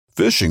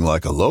Fishing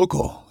like a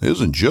local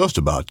isn't just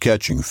about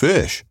catching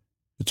fish.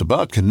 It's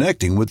about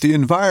connecting with the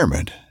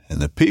environment and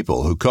the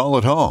people who call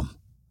it home.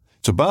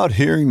 It's about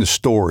hearing the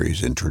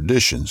stories and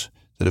traditions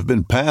that have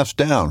been passed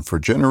down for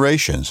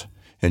generations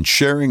and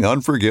sharing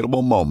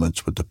unforgettable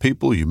moments with the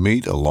people you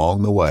meet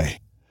along the way.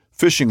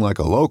 Fishing like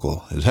a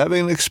local is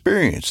having an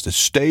experience that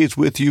stays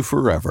with you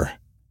forever.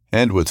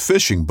 And with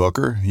Fishing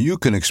Booker, you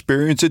can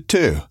experience it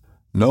too,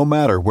 no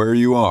matter where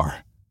you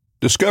are.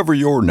 Discover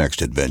your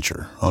next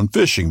adventure on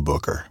Fishing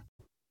Booker.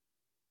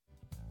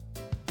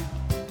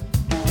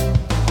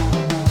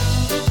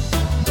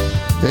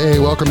 Hey,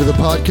 welcome to the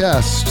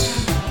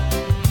podcast.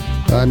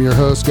 I'm your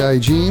host, Guy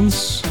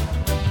Jeans.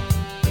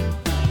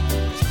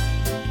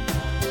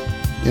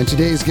 And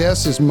today's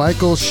guest is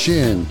Michael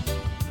Shin.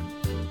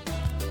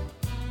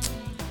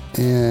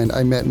 And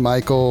I met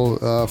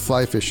Michael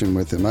fly fishing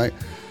with him.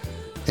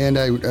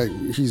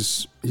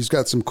 He's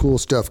got some cool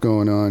stuff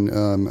going on.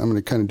 I'm going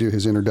to kind of do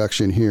his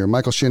introduction here.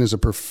 Michael Shin is a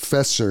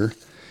professor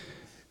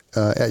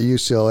at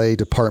UCLA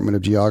Department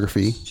of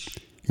Geography.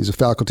 He's a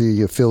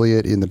faculty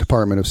affiliate in the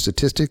Department of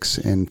Statistics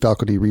and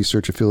faculty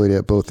research affiliate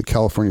at both the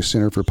California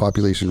Center for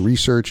Population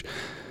Research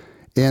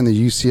and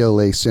the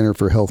UCLA Center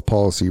for Health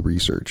Policy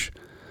Research.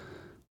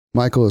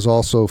 Michael is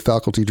also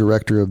faculty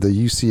director of the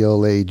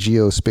UCLA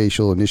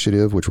Geospatial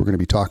Initiative, which we're going to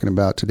be talking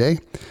about today,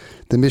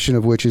 the mission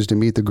of which is to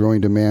meet the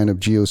growing demand of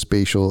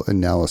geospatial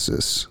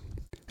analysis.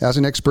 As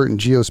an expert in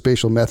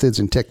geospatial methods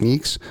and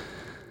techniques,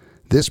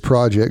 this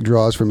project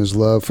draws from his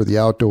love for the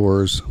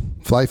outdoors,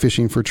 fly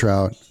fishing for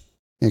trout,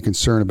 and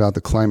concern about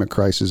the climate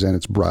crisis and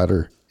its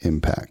broader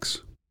impacts.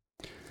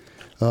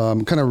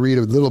 Kind of read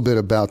a little bit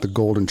about the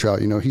golden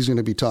trout. You know, he's going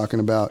to be talking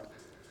about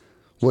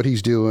what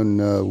he's doing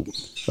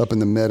up in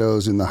the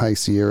meadows in the High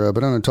Sierra,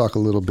 but I'm going to talk a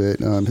little bit.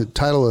 The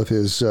title of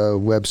his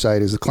website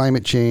is The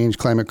Climate Change,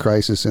 Climate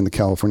Crisis, and the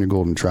California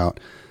Golden Trout.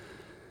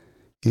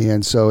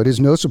 And so it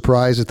is no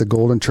surprise that the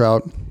golden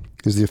trout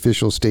is the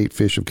official state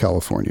fish of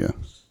California.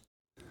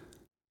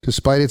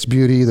 Despite its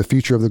beauty, the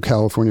future of the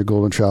California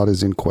golden trout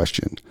is in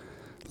question.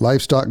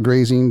 Livestock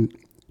grazing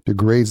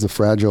degrades the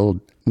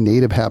fragile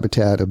native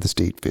habitat of the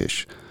state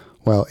fish,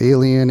 while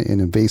alien and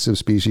invasive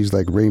species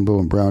like rainbow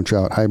and brown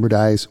trout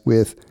hybridize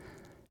with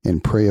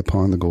and prey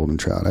upon the golden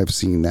trout. I've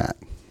seen that.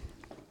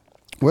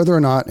 Whether or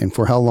not and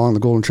for how long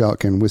the golden trout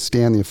can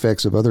withstand the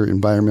effects of other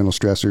environmental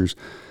stressors,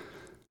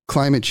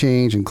 climate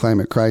change and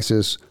climate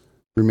crisis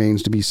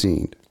remains to be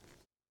seen,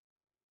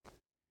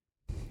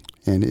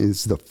 and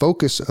is the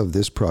focus of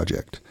this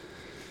project.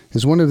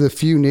 As one of the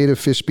few native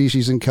fish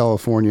species in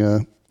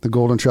California, the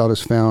golden trout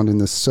is found in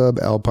the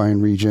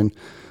subalpine region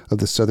of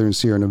the southern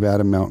Sierra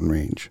Nevada mountain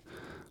range.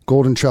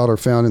 Golden trout are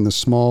found in the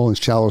small and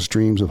shallow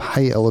streams of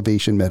high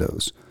elevation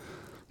meadows.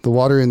 The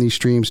water in these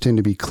streams tend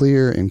to be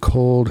clear and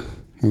cold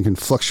and can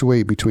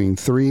fluctuate between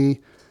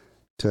 3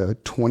 to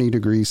 20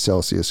 degrees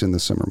Celsius in the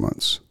summer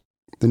months.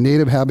 The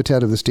native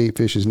habitat of the state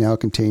fish is now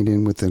contained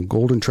in within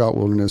golden trout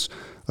wilderness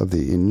of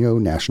the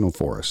Inyo National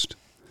Forest.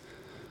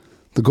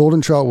 The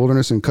golden trout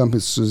wilderness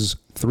encompasses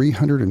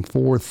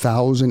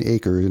 304,000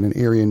 acres in an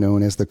area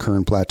known as the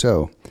Kern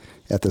Plateau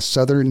at the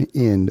southern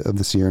end of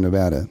the Sierra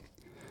Nevada.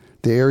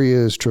 The area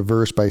is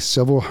traversed by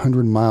several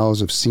hundred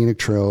miles of scenic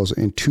trails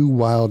and 2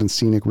 wild and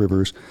scenic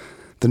rivers,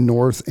 the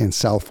North and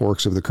South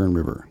Forks of the Kern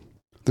River.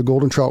 The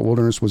golden trout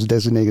wilderness was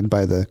designated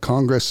by the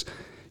Congress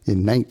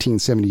in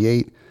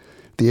 1978.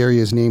 The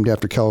area is named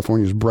after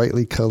California's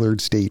brightly colored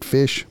state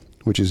fish,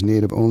 which is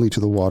native only to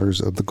the waters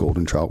of the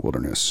golden trout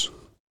wilderness.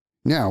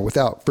 Now,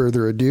 without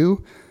further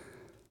ado,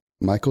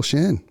 Michael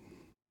Shin.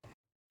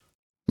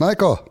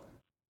 Michael.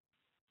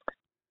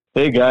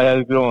 Hey, Guy.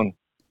 How's it going?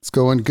 It's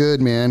going good,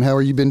 man. How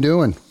have you been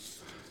doing?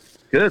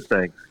 Good,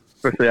 thanks.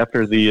 Especially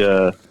after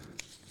the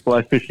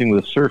fly fishing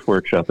with surf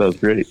workshop. That was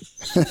great.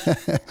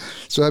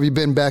 So have you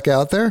been back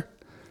out there?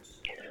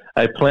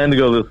 I plan to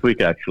go this week,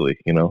 actually.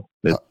 You know,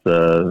 it's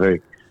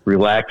very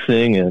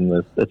relaxing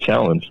and a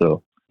challenge,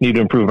 so need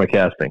to improve my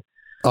casting.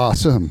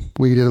 Awesome.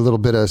 We did a little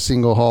bit of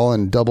single haul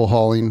and double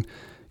hauling,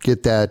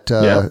 get that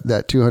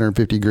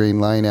 250 grain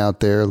line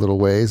out there a little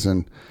ways,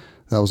 and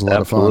that was a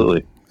lot of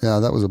fun. Yeah,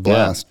 that was a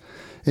blast. Yeah.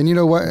 And you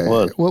know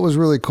what was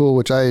really cool,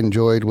 which I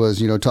enjoyed,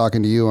 was, you know,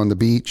 talking to you on the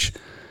beach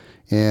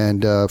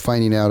and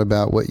finding out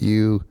about what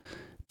you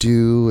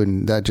do,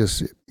 and that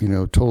just, you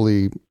know,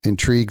 totally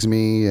intrigues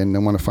me, and I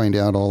want to find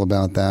out all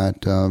about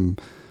that.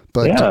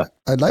 But yeah,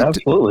 I'd like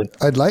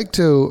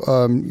to,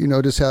 you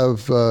know, just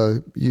have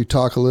you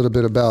talk a little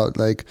bit about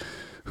like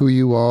who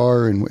you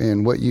are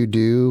and what you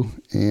do.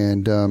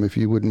 And if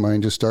you wouldn't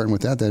mind just starting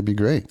with that, that'd be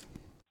great.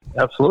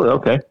 Absolutely.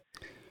 Okay.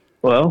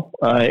 Well,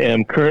 I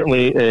am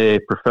currently a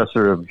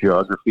professor of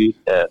geography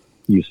at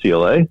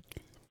UCLA,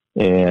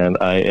 and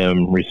I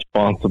am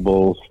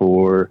responsible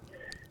for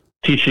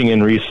teaching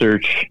and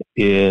research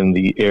in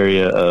the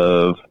area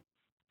of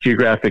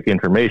geographic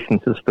information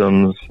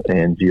systems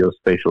and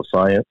geospatial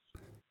science.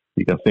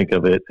 You can think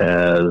of it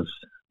as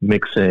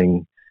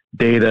mixing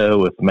data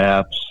with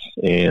maps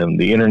and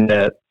the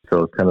internet.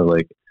 So it's kind of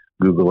like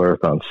Google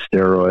Earth on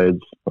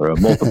steroids, or a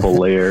multiple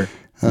layer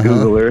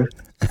Google Earth.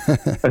 I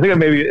think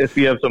maybe if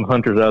you have some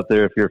hunters out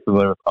there, if you're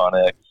familiar with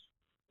Onyx,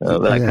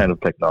 that kind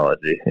of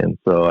technology. And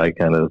so I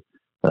kind of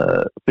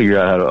figure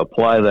out how to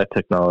apply that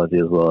technology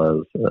as well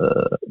as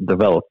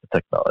develop the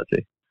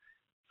technology.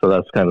 So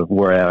that's kind of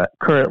where I'm at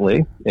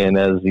currently. And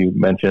as you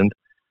mentioned,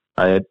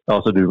 I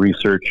also do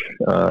research,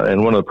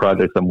 and one of the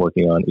projects I'm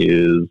working on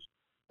is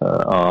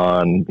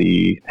on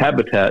the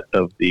habitat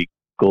of the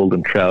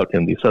golden trout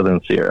in the Southern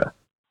Sierra.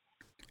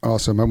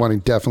 Awesome. I want to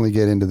definitely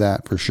get into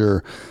that for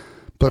sure.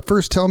 But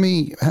first, tell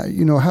me,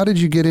 how did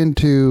you get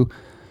into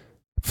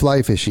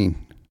fly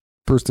fishing?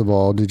 First of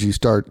all, did you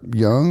start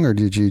young, or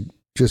did you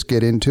just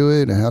get into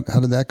it? How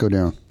did that go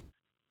down?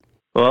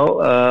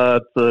 Well,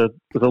 it's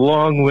a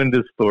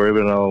long-winded story,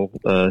 but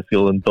if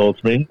you'll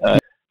indulge me.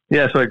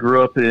 So I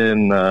grew up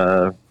in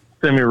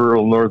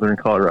semi-rural northern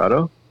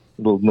Colorado,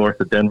 a little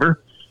north of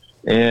Denver.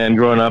 And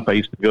growing up, I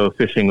used to go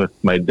fishing with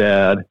my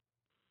dad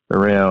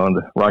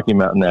around Rocky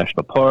Mountain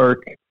National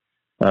Park.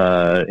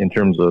 In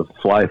terms of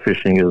fly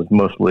fishing, it was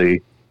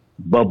mostly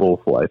bubble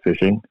fly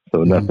fishing,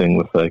 so nothing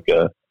with like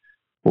a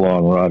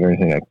long rod or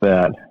anything like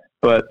that.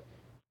 But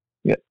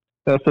yeah,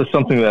 that's just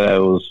something that I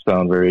always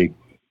found very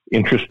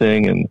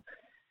interesting. And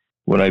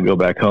when I'd go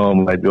back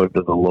home, I'd go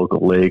to the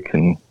local lake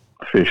and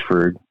fish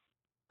for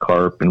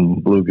carp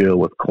and bluegill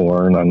with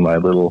corn on my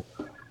little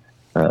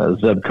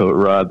Zeb coat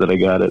rod that I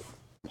got at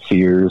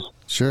Sears.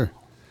 Sure.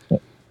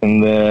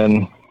 And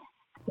then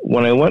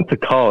when I went to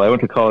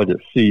college at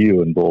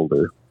CU in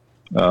Boulder.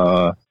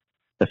 A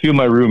few of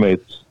my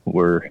roommates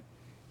were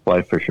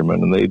fly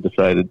fishermen, and they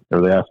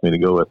asked me to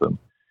go with them.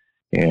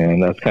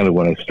 And that's kind of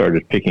when I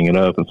started picking it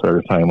up and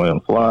started tying my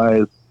own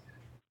flies.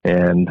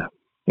 And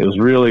it was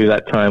really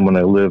that time when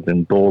I lived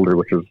in Boulder,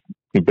 which was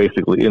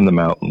basically in the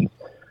mountains,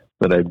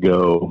 that I'd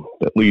go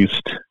at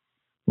least,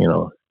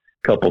 a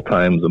couple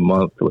times a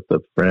month with a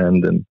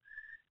friend, and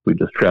we'd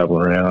just travel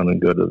around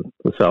and go to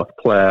the South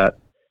Platte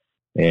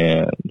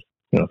and,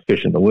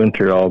 fish in the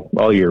winter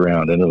all year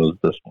round. And it was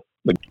just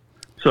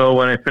so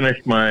when I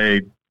finished my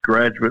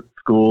graduate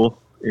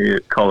school in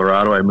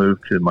Colorado, I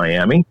moved to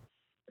Miami.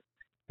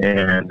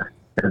 And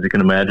as you can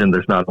imagine,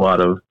 there's not a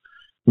lot of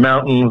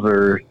mountains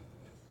or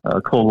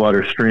cold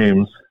water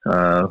streams.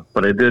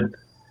 But I did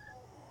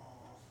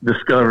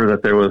discover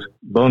that there was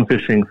bone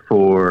fishing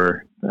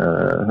there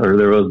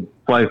was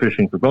fly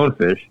fishing for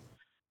bonefish.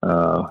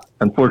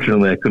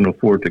 Unfortunately, I couldn't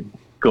afford to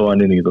go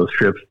on any of those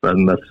trips,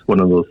 and that's one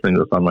of those things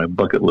that's on my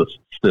bucket list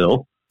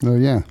still. Oh,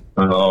 yeah.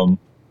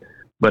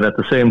 But at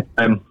the same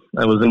time,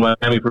 I was in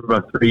Miami for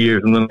about 3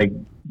 years, and then I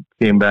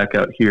came back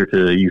out here to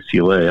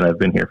UCLA, and I've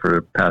been here for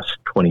the past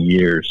 20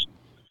 years.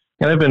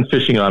 And I've been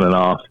fishing on and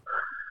off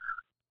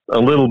a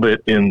little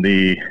bit in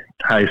the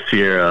High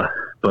Sierra,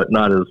 but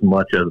not as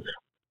much as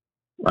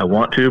I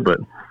want to,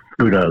 but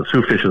who does?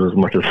 Who fishes as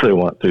much as they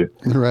want to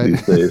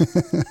these days?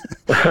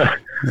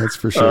 That's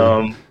for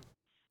sure.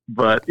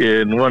 But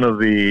in one of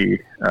the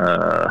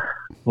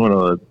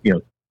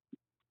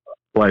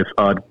life's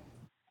odd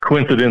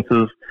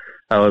coincidences,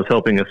 I was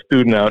helping a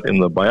student out in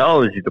the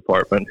biology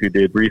department who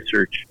did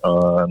research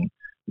on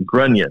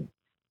grunion.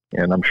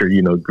 And I'm sure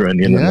you know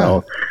grunion.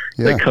 Yeah.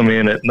 They come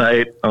in at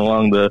night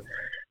along the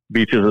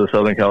beaches of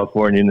Southern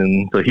California.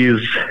 And so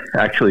he's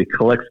actually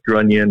collects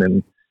grunion,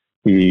 and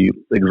he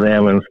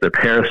examines the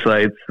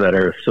parasites that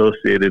are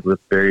associated with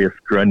various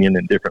grunion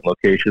in different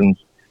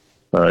locations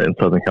in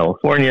Southern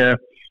California.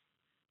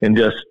 And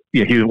just,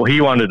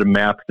 he wanted to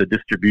map the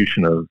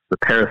distribution of the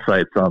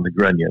parasites on the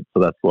grunion.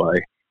 So that's why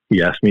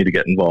he asked me to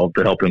get involved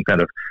to help him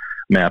kind of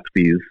map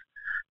these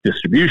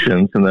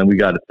distributions. And then we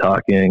got to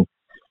talking,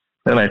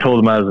 and I told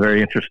him I was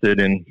very interested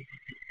in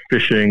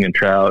fishing and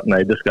trout. And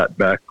I just got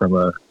back from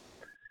a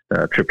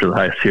trip to the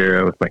High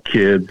Sierra with my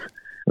kids,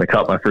 and I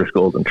caught my first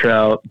golden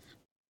trout.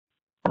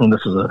 And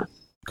this was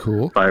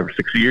cool 5 or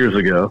 6 years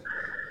ago.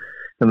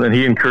 And then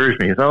he encouraged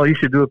me. He said, "Oh, you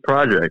should do a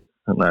project."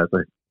 And I was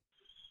like,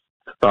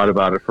 thought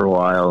about it for a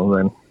while.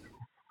 And then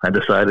I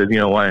decided,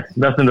 why?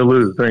 Nothing to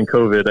lose. During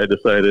COVID, I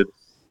decided,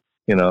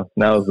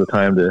 now is the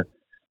time to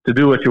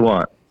do what you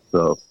want.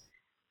 So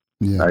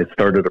I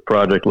started a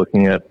project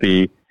looking at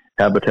the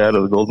habitat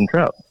of the golden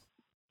trout.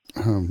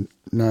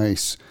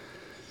 Nice.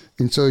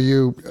 And so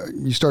you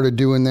started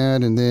doing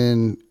that, and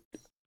then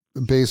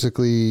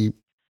basically,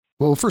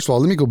 well, first of all,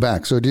 let me go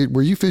back. So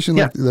were you fishing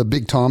like the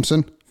Big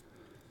Thompson?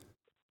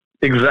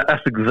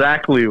 That's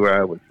exactly where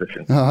I was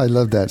fishing. Oh, I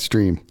love that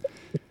stream.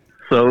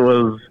 So it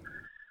was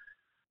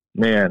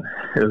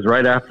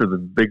right after the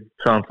Big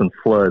Thompson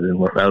flood in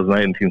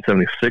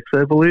 1976,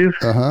 I believe.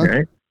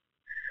 Right?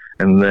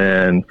 And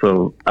then,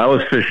 so I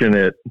was fishing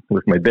it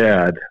with my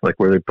dad, like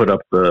where they put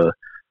up they're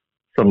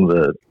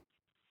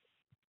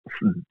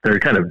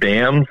kind of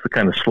dams to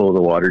kind of slow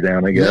the water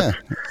down, I guess,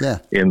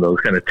 in those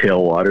kind of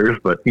tailwaters.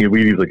 But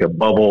we use like a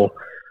bubble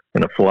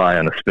and a fly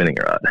on a spinning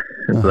rod.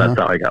 And so that's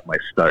how I got my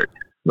start.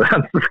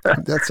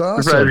 That's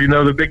awesome. Surprised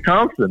the Big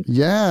Thompson.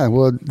 Yeah,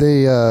 well,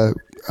 they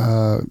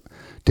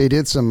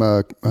did some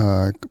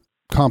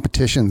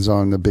competitions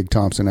on the Big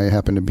Thompson. I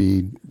happened to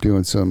be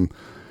doing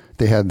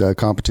they had the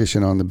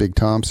competition on the Big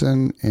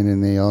Thompson, and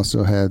then they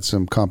also had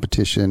some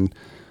competition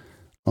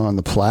on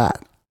the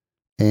Platte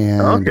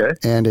and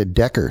at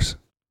Deckers.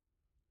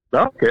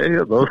 Okay,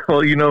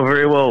 well, you know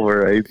very well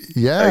where I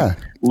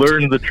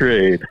learned the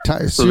trade.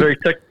 So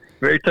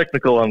very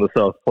technical on the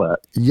South Platte.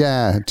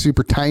 Yeah,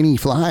 super tiny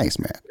flies,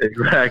 man.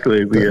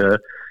 Exactly. The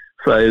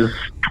size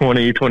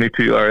 20,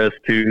 22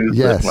 RS2s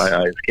that my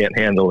eyes can't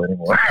handle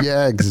anymore.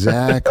 Yeah,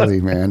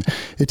 exactly, man.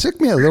 It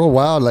took me a little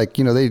while. Like,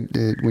 you know,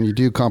 when you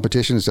do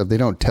competition and stuff, they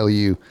don't tell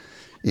you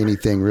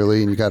anything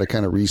really, and you got to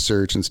kind of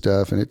research and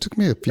stuff. And it took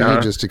me a few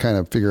just to kind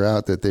of figure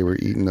out that they were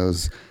eating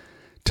those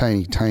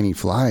tiny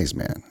flies,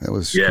 man. That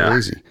was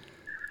crazy.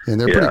 And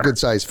they're pretty good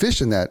sized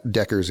fish in that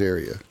Deckers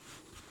area.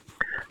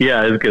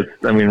 Yeah, it gets,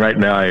 I mean, right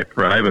now I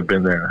haven't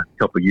been there in a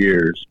couple of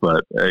years,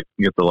 but it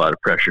gets a lot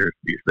of pressure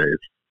these days.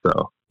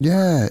 So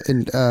yeah,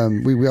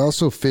 and we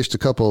also fished a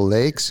couple of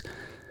lakes.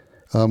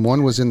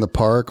 One was in the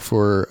park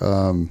for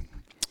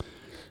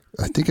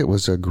I think it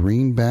was a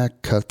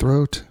greenback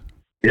cutthroat.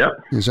 Yep.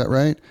 Is that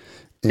right?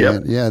 And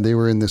yep. Yeah, they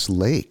were in this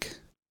lake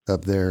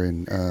up there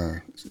in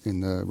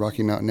the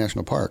Rocky Mountain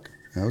National Park.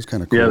 That was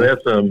kind of cool.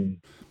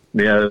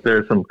 Yeah,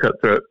 there's some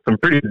cutthroat, some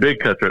pretty big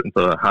cutthroat in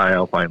the high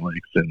alpine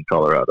lakes in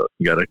Colorado.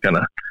 You got to kind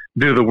of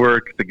do the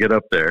work to get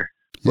up there.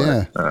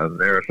 But,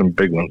 there are some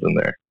big ones in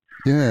there.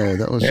 Yeah,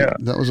 that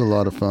was a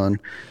lot of fun.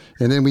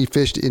 And then we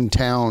fished in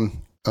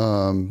town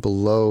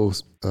below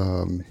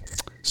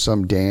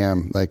some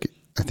dam. Like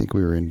I think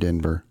we were in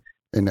Denver,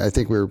 and I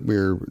think we're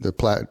the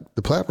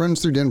Platte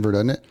runs through Denver,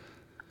 doesn't it?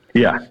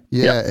 Yeah.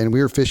 Yeah, and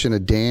we were fishing a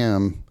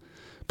dam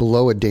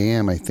below a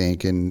dam, I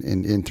think,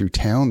 and through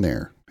town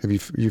there. Have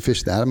you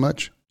fished that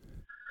much?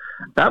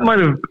 That might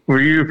have.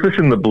 Were you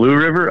fishing the Blue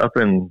River up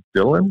in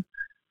Dillon?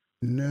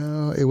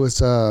 No, it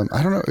was. I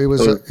don't know. It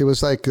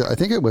was like I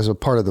think it was a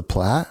part of the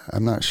Platte.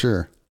 I'm not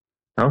sure.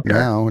 Okay.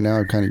 Now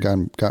it kind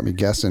of got me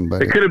guessing,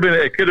 but it could have been.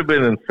 It could have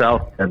been in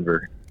South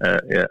Denver.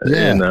 Yeah.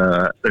 And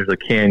there's a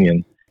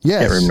canyon.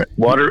 Yes.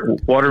 Waterman.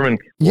 Yes. Waterman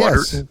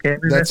Canyon.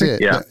 That's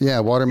it. Yeah.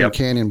 Waterman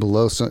Canyon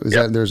below.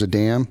 That there's a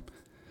dam?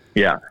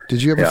 Yeah.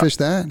 Did you ever fish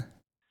that?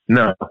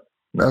 No.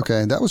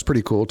 Okay, that was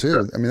pretty cool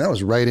too. I mean, that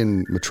was right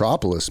in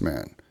Metropolis,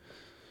 man.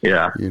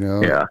 Yeah. You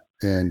know. Yeah.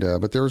 And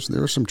but there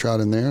was some trout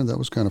in there. That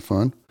was kind of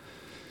fun.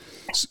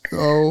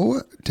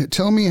 So,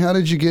 tell me, how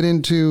did you get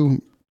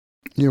into,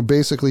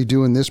 basically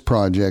doing this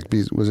project?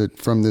 Was it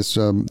from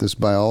this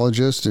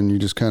biologist, and you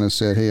just kind of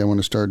said, "Hey, I want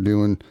to start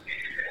doing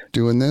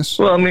this"?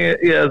 Well, I mean,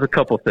 there's a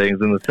couple things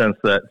in the sense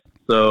that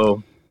a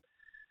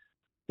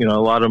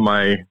lot of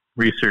my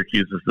research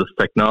uses this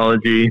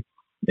technology,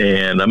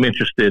 and I'm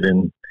interested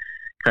in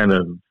kind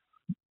of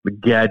the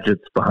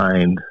gadgets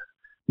behind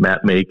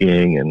map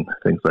making and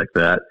things like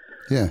that.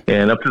 Yeah.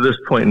 And up to this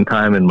point in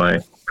time in my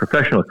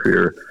professional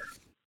career,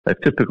 I've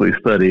typically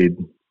studied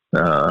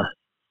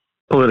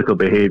political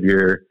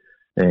behavior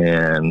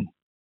and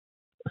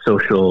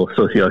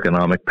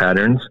socioeconomic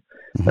patterns,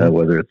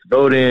 whether it's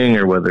voting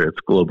or whether it's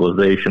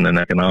globalization and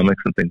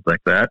economics and things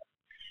like that.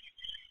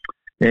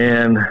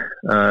 And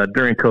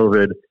during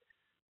COVID,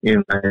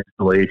 in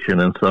isolation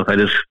and stuff, I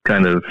just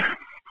kind of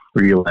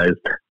realized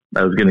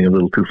I was getting a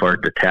little too far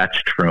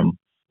detached from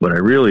what I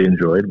really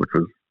enjoyed, which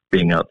was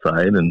being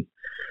outside and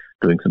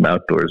doing some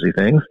outdoorsy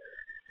things.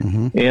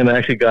 Mm-hmm. And I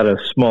actually got a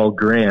small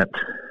grant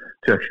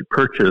to actually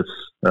purchase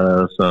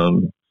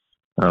some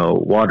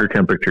water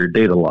temperature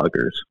data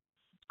loggers.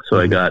 So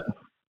I got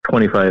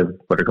 25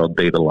 what are called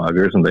data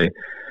loggers, and they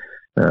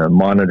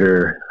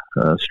monitor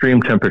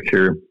stream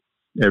temperature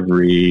I have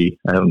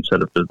them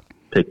set up to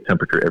take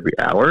temperature every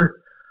hour.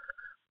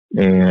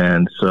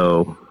 And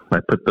so I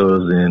put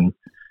those in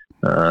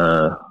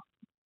the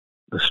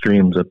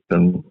streams up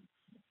in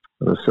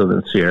the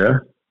Southern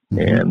Sierra,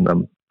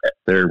 and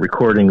they're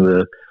recording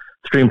the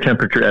stream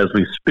temperature as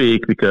we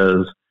speak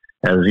because,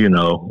 as you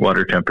know,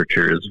 water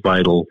temperature is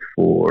vital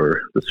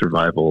for the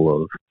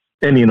survival of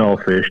any and all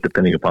fish,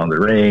 depending upon the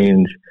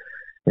range.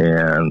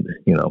 And,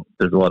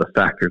 there's a lot of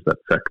factors that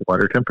affect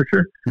water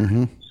temperature.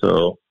 Mm-hmm.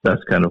 So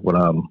that's kind of what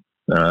I'm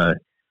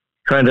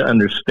trying to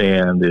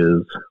understand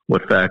is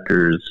what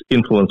factors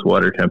influence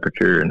water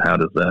temperature and how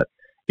does that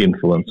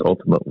influence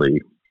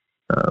ultimately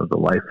the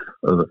life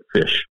of the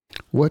fish.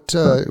 What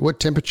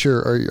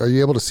temperature are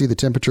you able to see the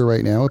temperature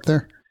right now up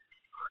there?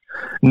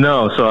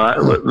 No. So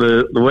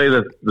the way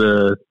that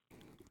the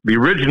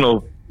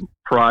original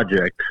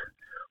project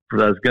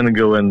was, I was going to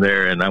go in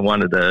there and I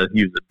wanted to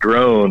use a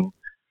drone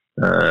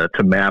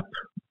to map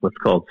what's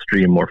called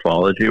stream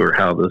morphology, or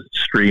how the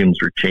streams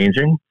are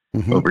changing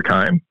over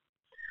time.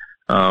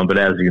 But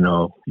as you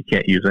know, you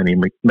can't use any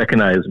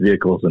mechanized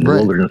vehicles in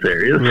wilderness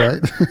areas.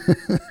 Right.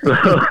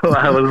 So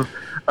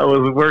I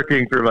was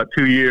working for about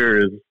 2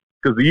 years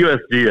because the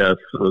USGS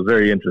was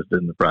very interested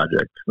in the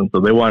project, and so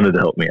they wanted to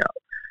help me out.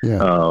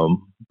 Yeah.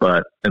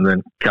 And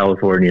then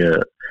California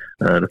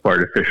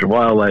Department of Fish and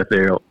Wildlife,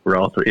 they were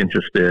also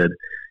interested,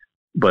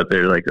 but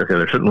they're like, okay,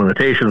 there's certain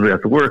limitations we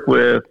have to work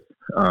with,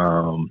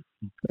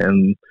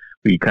 and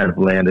we kind of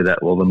landed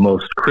at, well, the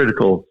most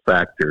critical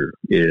factor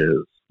is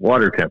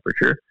water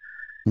temperature.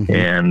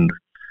 And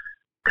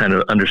kind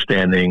of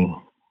understanding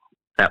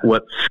at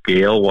what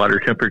scale water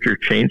temperature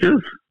changes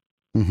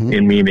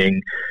in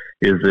meaning,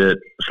 is it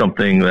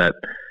something that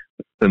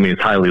means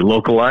highly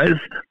localized,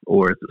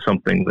 or is it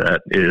something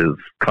that is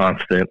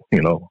constant,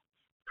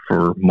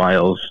 for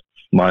miles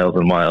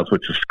and miles,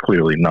 which is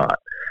clearly not.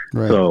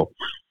 Right. So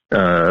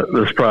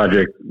this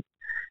project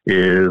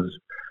is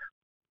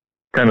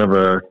kind of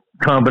a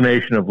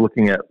combination of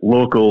looking at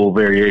local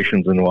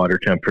variations in water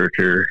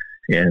temperature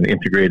and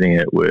integrating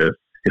it with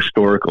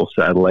historical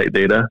satellite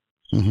data.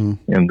 Mm-hmm.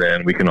 And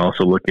then we can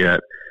also look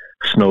at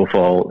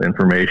snowfall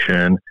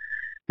information,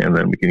 and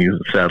then we can use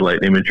the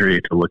satellite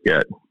imagery to look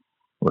at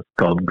what's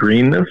called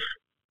greenness,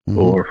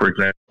 or, for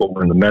example,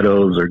 when the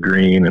meadows are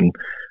green and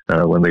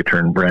when they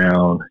turn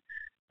brown,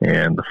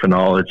 and the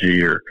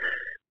phenology, or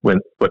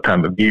what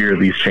time of year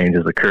these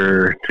changes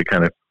occur, to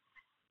kind of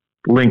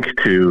link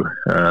to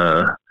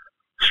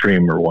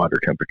stream or water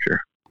temperature.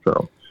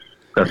 So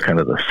that's kind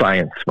of the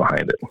science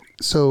behind it.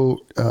 So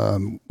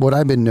what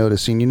I've been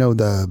noticing,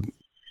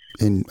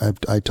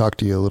 I talked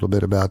to you a little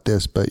bit about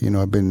this, but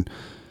I've been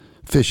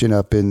fishing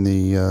up in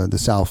the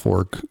South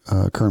Fork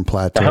Kern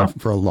Plateau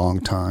for a long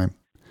time.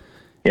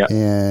 Yeah.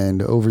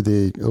 And over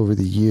the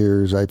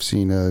years, I've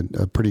seen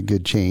a pretty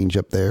good change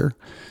up there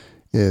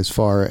as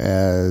far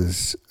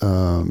as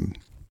the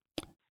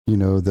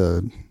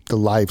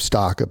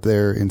livestock up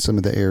there in some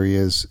of the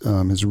areas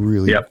has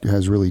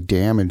really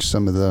damaged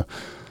some of the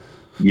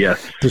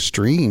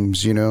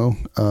streams,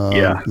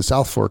 the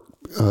South Fork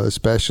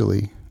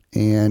especially.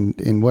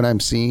 And what I'm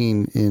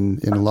seeing in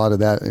a lot of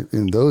that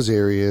in those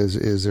areas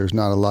is there's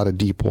not a lot of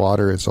deep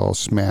water. It's all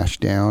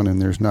smashed down,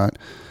 and there's not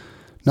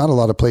a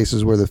lot of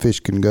places where the fish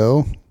can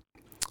go.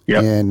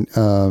 Yep. And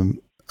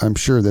I'm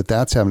sure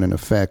that's having an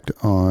effect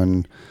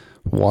on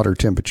water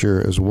temperature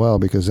as well,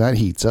 because that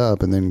heats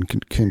up and then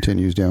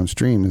continues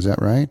downstream. Is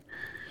that right?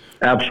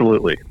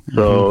 Absolutely.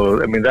 So,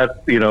 that's,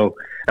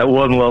 at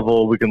one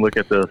level, we can look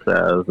at this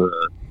as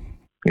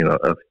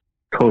a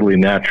totally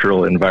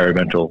natural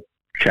environmental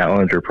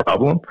challenge or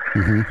problem.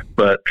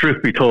 But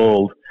truth be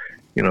told,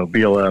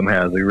 BLM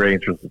has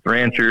arrangements with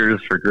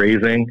ranchers for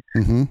grazing,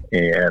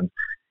 and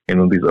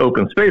in these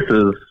open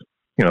spaces,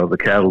 the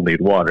cattle need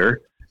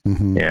water,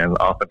 and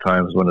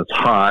oftentimes when it's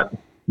hot,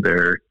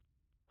 they're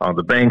on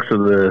the banks of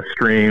the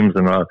streams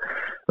and of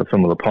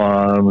some of the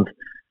ponds,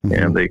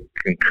 and they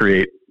can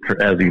create,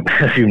 as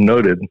you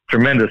noted,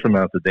 tremendous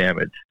amounts of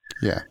damage.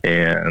 Yeah.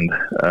 And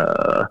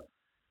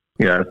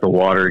as the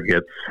water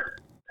gets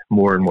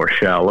more and more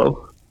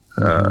shallow,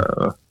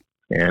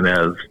 and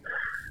as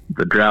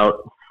the drought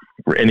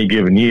for any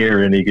given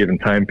year, any given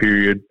time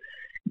period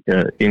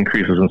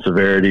increases in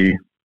severity,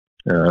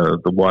 the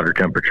water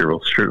temperature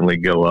will certainly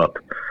go up,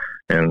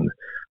 and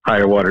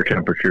higher water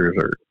temperatures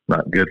are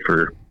not good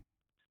for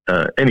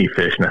any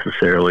fish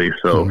necessarily.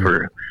 So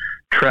for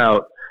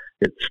trout,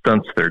 it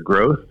stunts their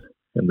growth,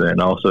 and then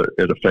also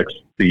it affects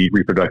the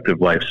reproductive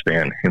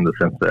lifespan in the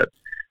sense that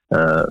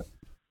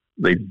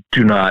they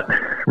do not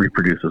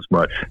reproduce as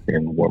much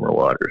in warmer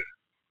waters.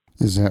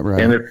 Is that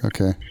right? And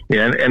okay.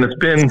 Yeah, and it's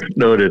been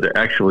noted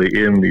actually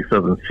in the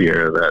Southern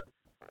Sierra that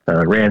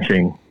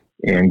ranching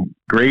and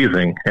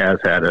grazing has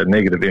had a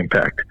negative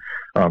impact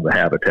on the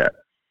habitat.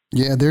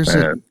 Yeah, there's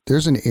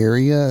an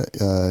area,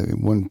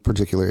 one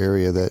particular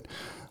area that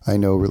I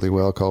know really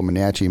well called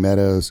Monache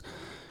Meadows,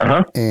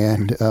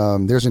 and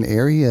there's an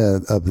area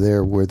up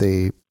there where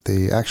they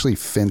actually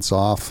fence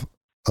off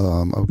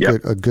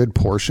a good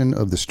portion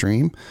of the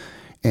stream.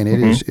 And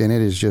it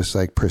is just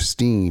like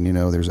pristine,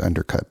 there's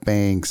undercut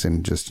banks,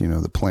 and just,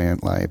 the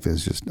plant life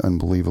is just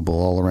unbelievable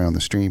all around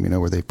the stream,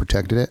 where they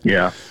protected it.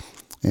 Yeah.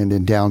 And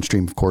then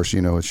downstream, of course,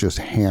 it's just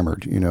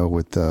hammered,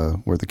 with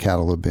where the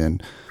cattle have been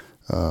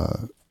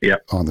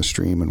on the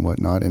stream and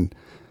whatnot. And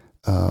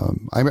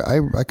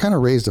I kind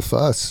of raised a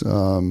fuss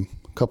a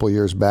couple of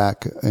years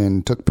back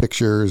and took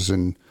pictures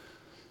and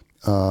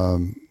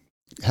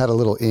had a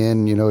little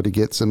in, to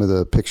get some of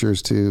the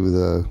pictures to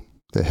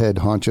the head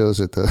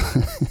honchos at the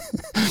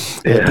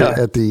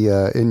at the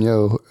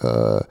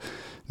Inyo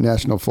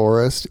National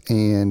Forest,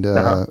 and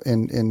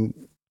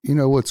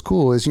what's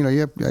cool is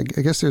I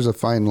guess there's a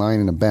fine line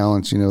and a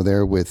balance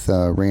there with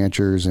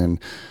ranchers and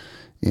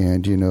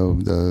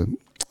the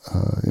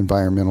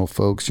environmental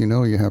folks. You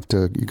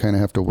kind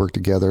of have to work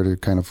together to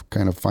kind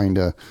of find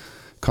a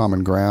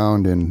common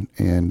ground, and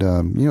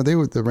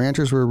the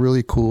ranchers were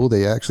really cool.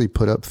 They actually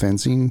put up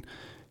fencing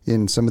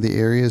in some of the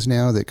areas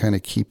now that kind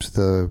of keeps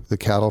the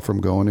cattle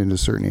from going into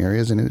certain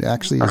areas, and it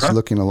actually is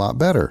looking a lot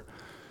better,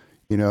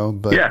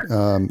 but,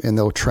 and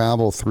they'll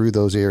travel through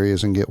those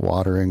areas and get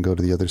water and go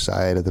to the other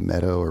side of the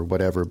meadow or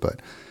whatever.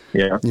 But,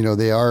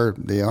 they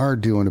are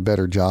doing a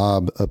better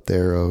job up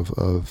there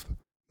of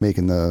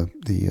making the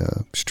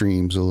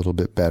streams a little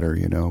bit better,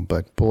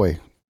 but boy,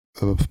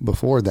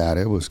 before that,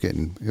 it was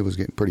getting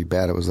pretty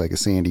bad. It was like a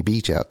sandy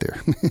beach out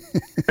there.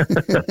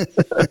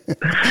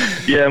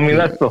 Yeah.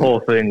 That's the whole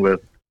thing with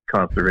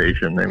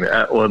conservation.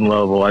 At one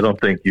level, I don't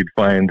think you'd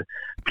find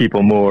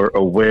people more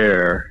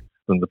aware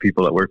than the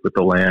people that work with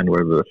the land,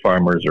 where the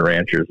farmers or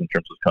ranchers, in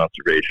terms of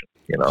conservation.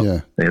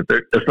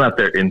 It's not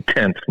their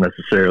intent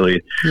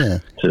necessarily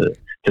to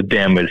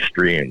damage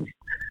streams.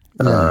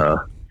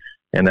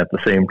 And at the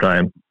same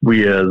time,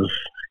 we as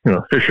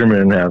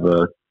fishermen have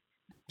a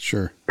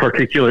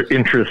particular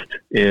interest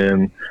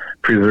in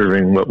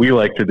preserving what we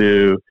like to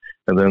do.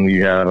 And then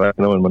you have, I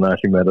know in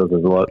Menasha Meadows,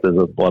 there's a lot of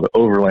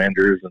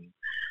overlanders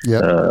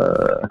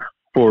and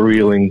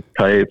four-wheeling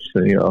types,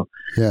 and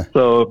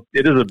so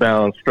it is a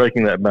balance.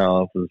 Striking that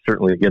balance is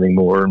certainly getting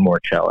more and more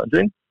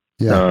challenging.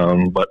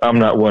 But I'm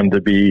not one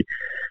to be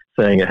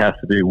saying it has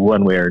to be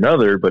one way or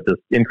another, but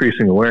just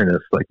increasing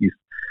awareness. Like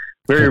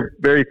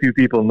very few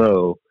people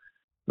know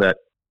that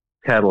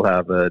cattle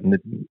have a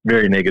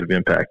very negative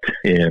impact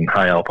in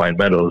high alpine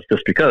meadows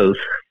just because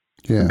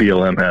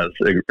BLM has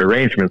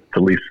arrangements to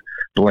lease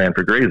the land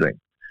for grazing.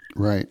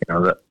 Right.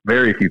 That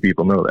very few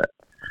people know that.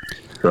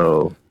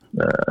 So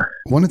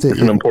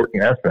it's an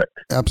important aspect.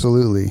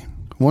 Absolutely.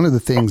 One of the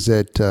things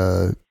that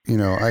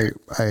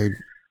I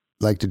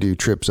like to do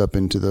trips up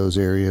into those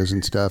areas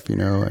and stuff,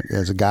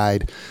 as a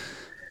guide.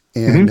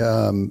 And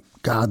the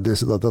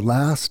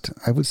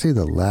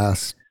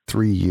last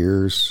 3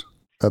 years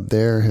up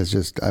there has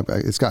just,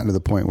 it's gotten to the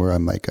point where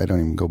I'm like, I don't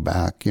even go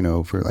back,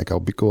 I'll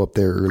go up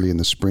there early in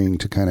the spring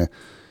to kind of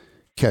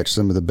catch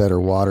some of the better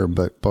water.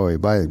 But boy,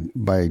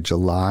 by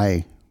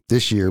July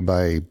this year,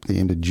 by the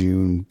end of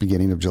June,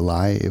 beginning of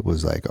July, it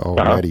was like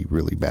already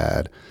really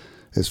bad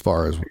as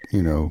far as,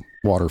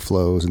 water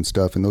flows and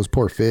stuff. And those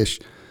poor fish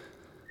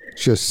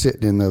just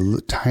sitting in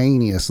the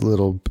tiniest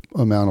little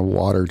amount of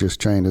water, just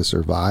trying to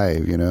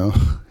survive,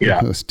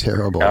 It was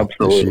terrible.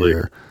 Absolutely.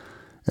 This year.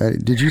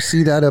 Did you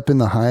see that up in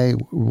the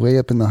way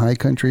up in the high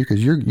country?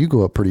 Because you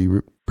go up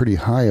pretty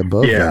high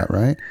above that,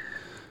 right?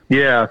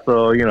 Yeah.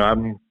 So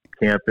I'm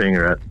camping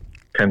at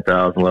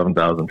 10,000,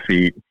 11,000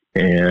 feet,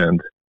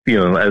 and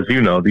as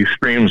these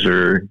streams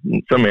are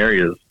in some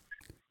areas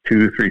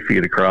 2-3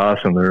 feet across,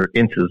 and they're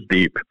inches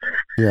deep.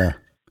 Yeah.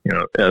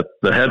 At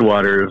the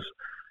headwaters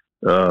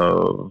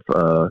of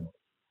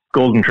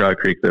Golden Trout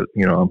Creek that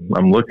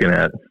I'm looking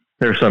at,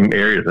 there are some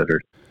areas that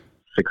are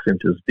 6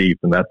 inches deep,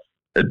 and that's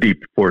a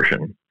deep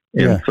portion.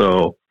 And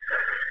so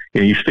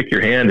you stick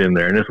your hand in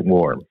there and it's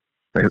warm.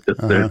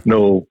 There's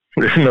no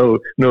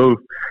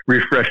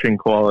refreshing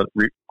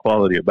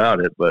quality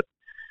about it, but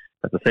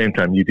at the same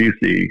time you do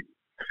see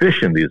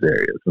fish in these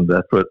areas, and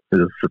that's what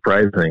is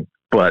surprising.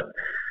 But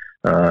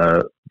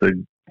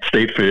the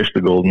state fish,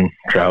 the golden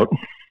trout,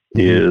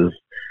 is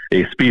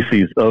a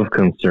species of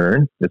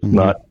concern. It's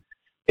not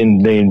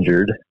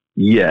endangered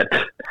yet,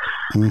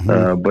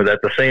 but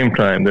at the same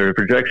time there are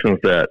projections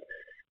that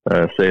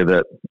say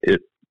that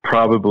it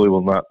probably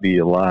will not be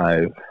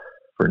alive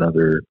for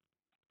another,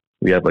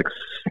 we have like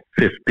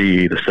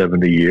 50 to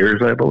 70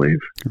 years, I believe.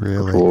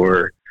 Really?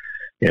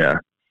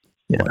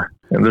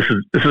 And this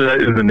is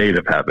in the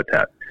native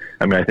habitat.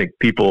 I mean, I think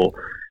people,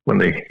 when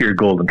they hear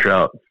golden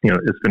trout,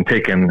 it's been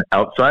taken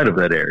outside of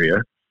that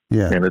area,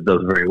 and it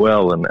does very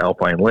well in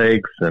alpine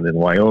lakes and in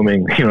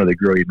Wyoming. They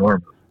grow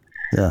enormous.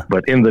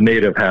 But in the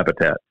native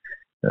habitat,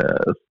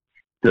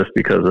 just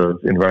because of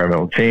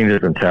environmental changes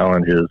and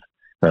challenges,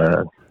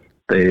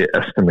 they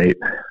estimate,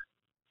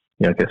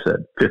 like I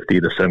said, 50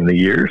 to 70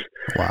 years.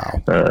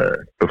 Wow.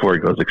 Before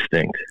it goes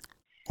extinct.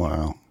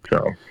 Wow.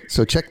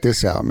 So check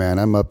this out, man.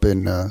 I'm up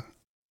in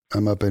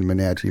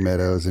Menasha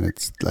Meadows, and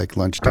it's like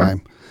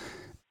lunchtime.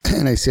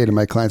 And I say to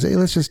my clients, hey,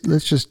 let's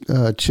just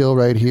chill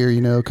right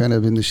here, kind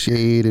of in the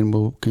shade, and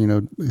we'll,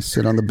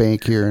 sit on the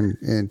bank here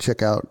and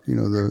check out,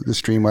 the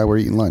stream while we're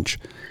eating lunch.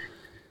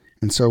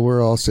 And so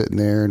we're all sitting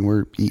there and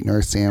we're eating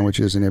our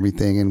sandwiches and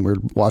everything, and we're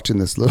watching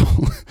this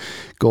little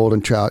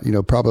golden trout,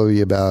 probably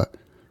about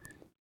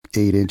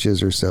 8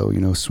 inches or so,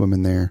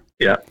 swimming there.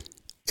 Yeah.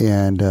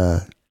 And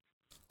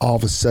all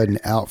of a sudden,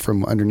 out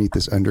from underneath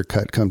this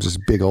undercut comes this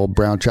big old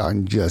brown trout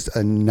and just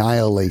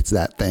annihilates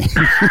that thing.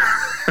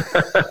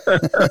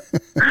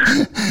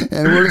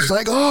 And we're just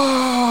like,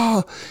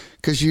 oh,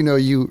 because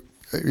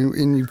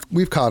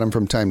we've caught them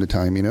from time to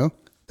time,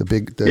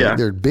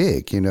 they're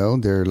big,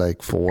 they're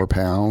like 4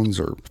 pounds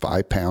or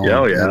 5 pounds.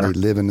 And they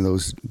live in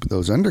those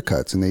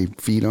undercuts, and they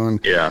feed on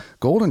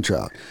golden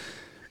trout.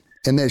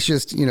 And that's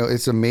just,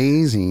 it's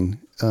amazing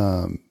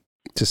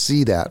to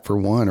see that, for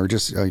one, or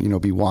just,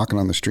 be walking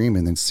on the stream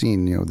and then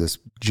seeing, this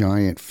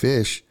giant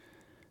fish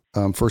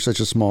for such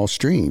a small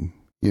stream,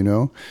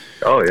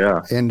 Oh,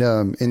 yeah. And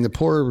the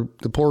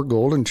poor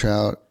golden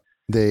trout,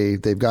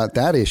 they've got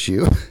that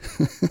issue.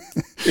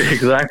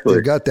 Exactly.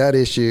 They've got that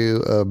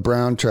issue of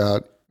brown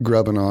trout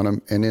grubbing on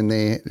them. And then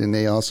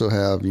they also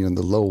have,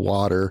 the low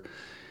water.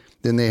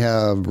 Then they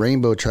have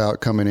rainbow trout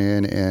coming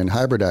in and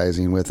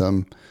hybridizing with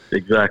them.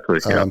 Exactly.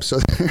 Yeah. So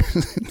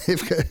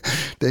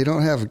they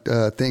don't have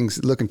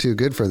things looking too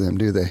good for them,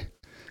 do they?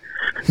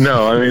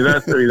 No,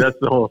 that's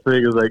the whole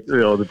thing. Is like,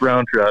 the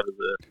brown trout is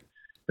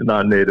a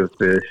non-native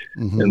fish,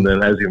 and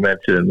then, as you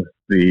mentioned,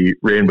 the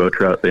rainbow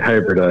trout, they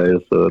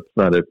hybridize, so it's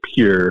not a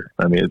pure.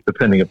 It's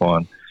depending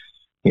upon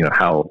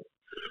how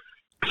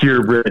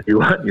purebred you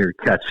want your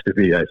catch to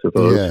be, I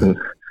suppose.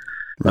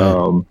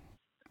 Yeah.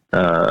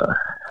 Right.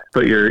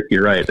 But you're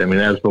right.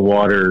 As the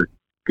water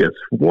gets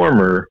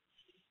warmer,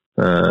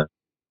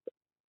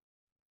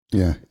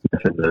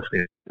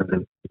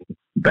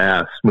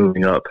 bass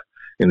moving up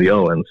in the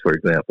Owens, for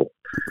example,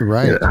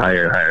 right, at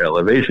higher and higher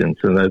elevations,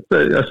 and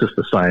that's just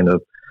a sign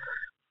of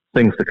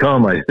things to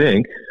come, I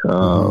think.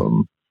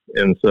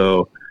 And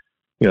so,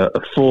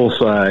 a full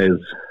size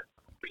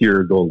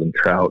pure golden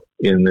trout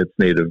in its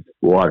native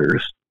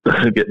waters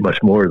doesn't get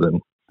much more than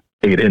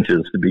 8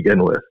 inches to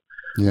begin with.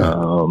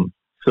 Yeah.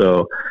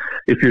 So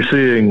if you're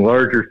seeing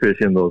larger fish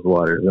in those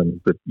waters,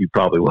 then you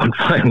probably won't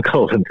find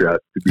golden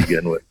trout to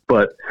begin with.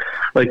 But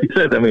like you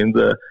said, I mean,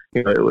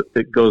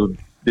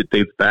 it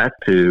dates back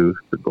to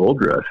the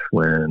gold rush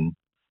when,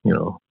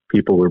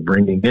 people were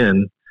bringing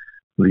in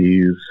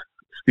these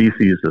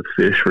species of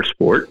fish for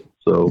sport.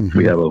 So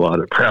we have a lot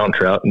of brown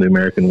trout in the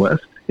American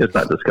West. It's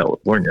not just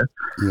California.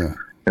 Yeah.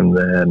 And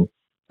then,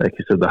 like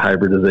you said, the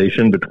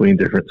hybridization between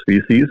different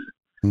species.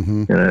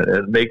 And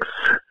it makes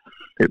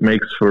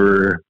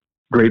for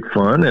great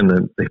fun, and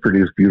then they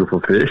produce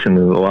beautiful fish. And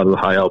in a lot of the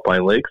high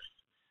alpine lakes,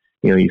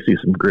 you see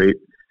some great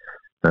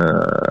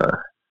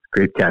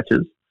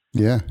catches.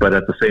 Yeah. But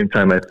at the same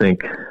time, I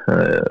think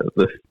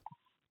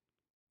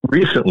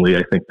recently,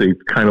 I think they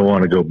kind of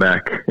want to go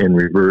back and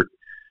revert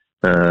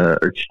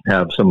or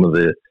have some of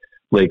the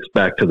lakes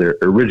back to their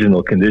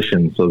original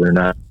conditions, so they're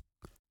not,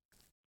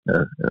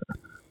 as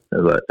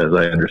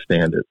I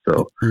understand it.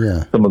 So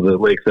some of the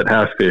lakes that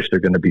have fish, they're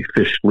going to be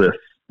fishless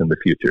in the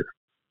future.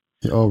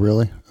 Oh,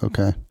 really?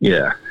 Okay.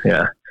 Yeah.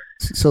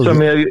 So I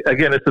mean,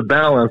 again, it's a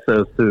balance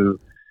as to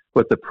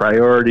what the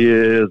priority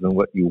is and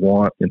what you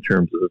want in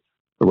terms of,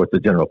 or what the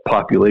general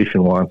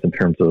population wants in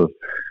terms of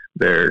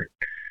their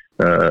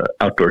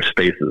outdoor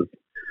spaces.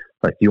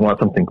 Like, you want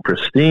something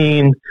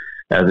pristine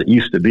as it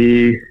used to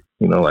be,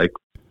 like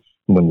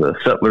when the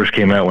settlers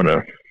came out,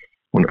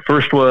 when it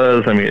first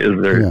was. I mean,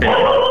 is there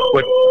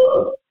what?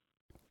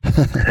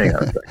 Hang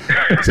on a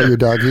second. Is that your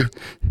doggy?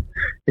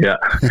 Yeah.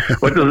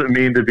 What does it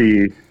mean to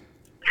be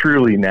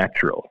truly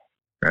natural,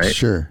 right?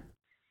 Sure.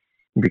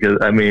 Because,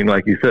 I mean,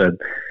 like you said,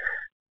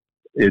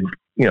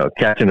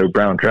 catching a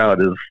brown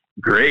trout is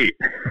great,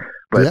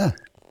 but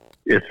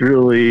it's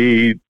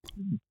really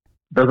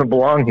doesn't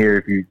belong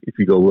here if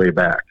you go way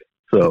back.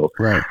 So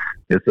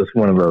it's just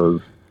one of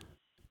those,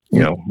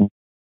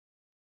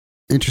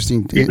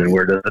 interesting. Even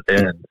where does it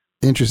end?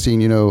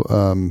 Interesting.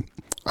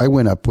 I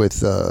went up with,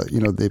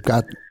 they've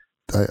got,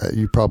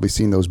 you've probably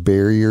seen those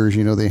barriers,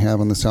 they have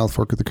on the South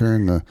Fork of the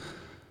Kern,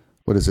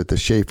 what is it? The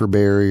Schaefer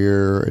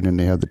barrier. And then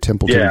they have the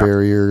Templeton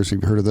barriers.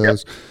 You've heard of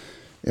those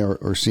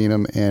or seen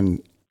them.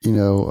 And,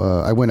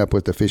 I went up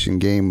with the Fish and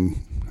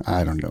Game,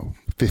 I don't know,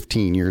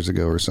 15 years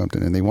ago or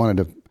something. And they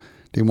wanted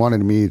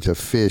me to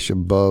fish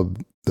above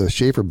the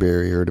Schaefer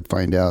barrier to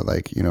find out,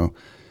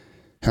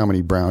 how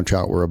many brown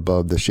trout were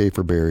above the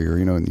Schaefer barrier,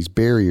 and these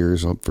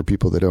barriers, for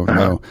people that don't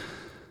know,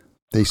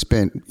 they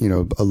spent,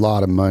 a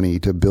lot of money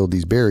to build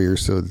these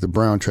barriers so that the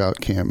brown trout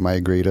can't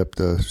migrate up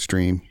the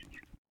stream.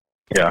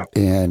 Yeah.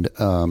 And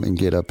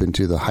get up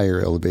into the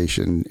higher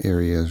elevation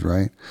areas.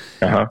 Right.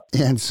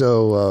 And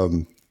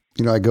so,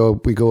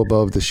 we go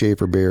above the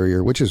Schaefer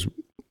barrier, which is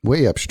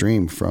way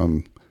upstream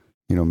from,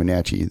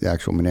 Menachie, the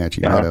actual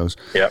Menachie Meadows.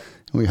 Yeah.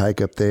 We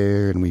hike up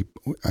there and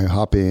I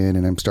hop in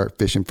and I'm start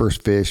fishing.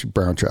 First fish,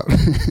 brown trout.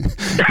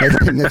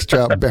 Next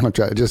trout, brown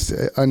trout. Just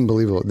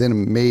unbelievable.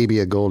 Then maybe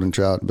a golden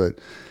trout, but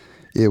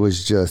it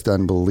was just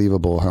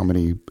unbelievable how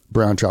many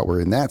brown trout were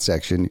in that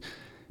section.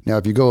 Now,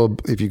 if you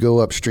go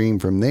upstream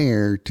from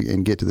there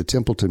and get to the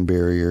Templeton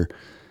barrier,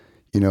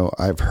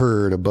 I've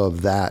heard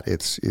above that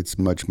it's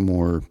much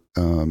more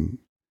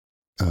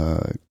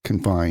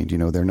confined.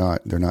 They're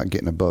not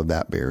getting above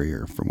that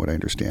barrier, from what I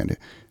understand it.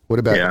 What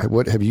about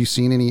what have you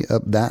seen any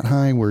up that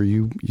high where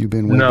you've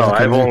been? No, I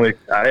have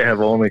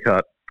only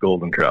caught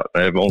golden trout.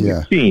 I have only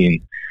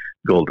seen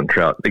golden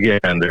trout.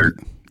 Again, they're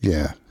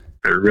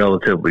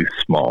relatively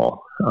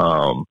small.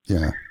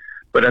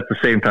 But at the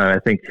same time, I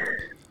think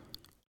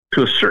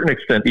to a certain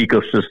extent,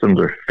 ecosystems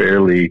are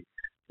fairly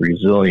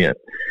resilient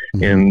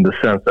in the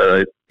sense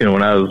that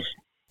when I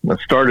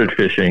started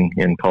fishing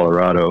in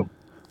Colorado,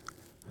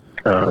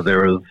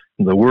 there was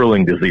the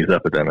whirling disease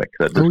epidemic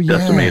that just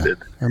decimated.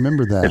 I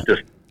remember that.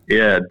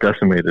 It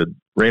decimated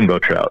rainbow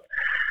trout.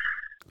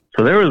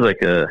 So there was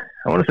I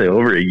want to say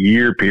over a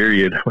year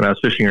period when I was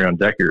fishing around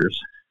Deckers,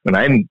 when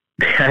I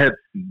had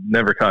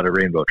never caught a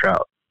rainbow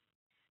trout.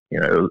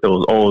 It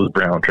was always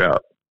brown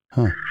trout.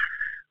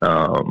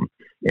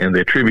 And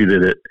they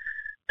attributed it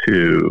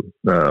to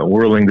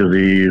whirling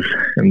disease.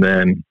 And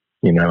then,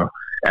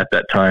 at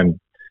that time,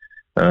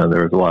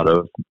 there was a lot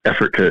of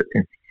effort to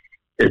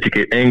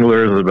educate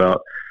anglers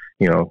about,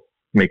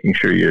 making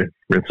sure you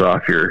rinse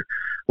off your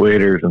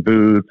waders and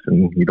boots,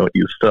 and you don't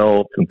use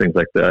felt and things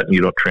like that, and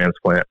you don't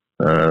transplant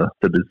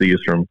the disease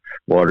from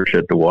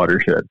watershed to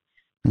watershed.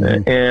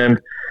 And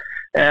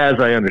as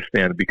I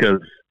understand, because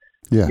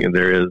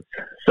there is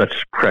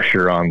such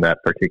pressure on that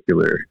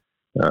particular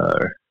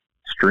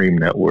stream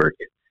network,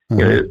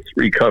 it's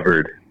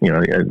recovered.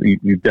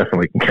 You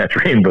definitely can catch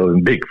rainbows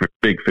and big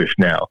fish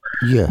now.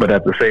 But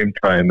at the same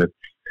time, it's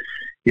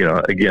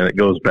again, it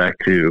goes back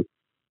to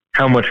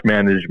how much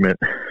management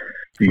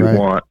do you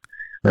want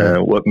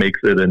what makes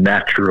it a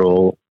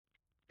natural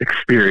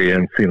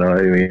experience.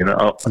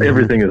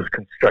 Everything is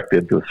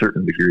constructed to a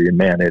certain degree and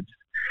managed.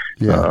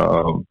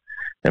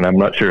 And I'm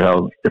not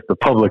sure if the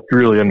public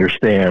really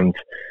understands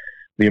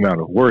the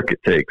amount of work it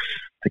takes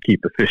to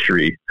keep a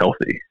fishery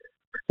healthy,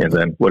 and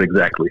then what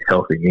exactly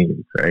healthy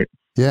means, right?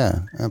 Yeah,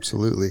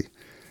 absolutely.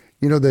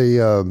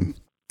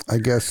 I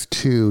guess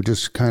too,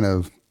 just kind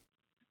of,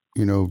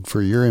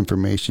 for your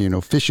information,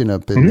 fishing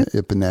up in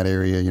that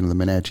area, the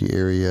Wenatchee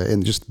area,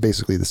 and just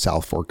basically the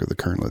South Fork of the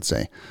Kern, let's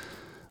say,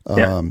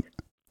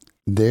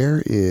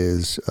 there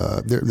is,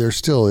 there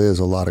still is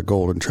a lot of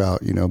golden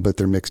trout, but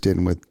they're mixed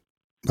in with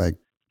like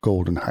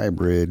golden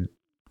hybrid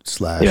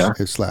slash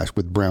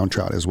with brown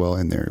trout as well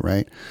in there.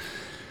 Right.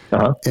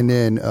 And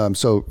then,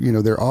 so,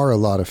 there are a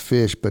lot of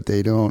fish, but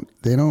they don't,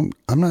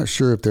 I'm not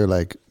sure if they're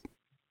like,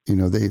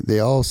 they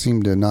all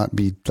seem to not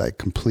be like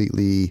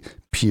completely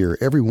pure.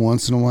 Every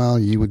once in a while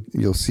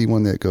you'll see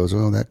one that goes,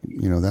 oh, that,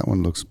 that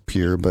one looks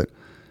pure, but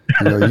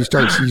you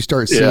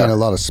start seeing a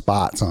lot of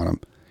spots on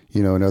them,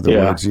 in other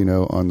words,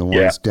 on the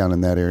ones down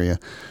in that area.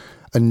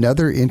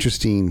 Another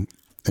interesting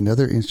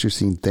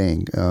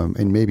thing,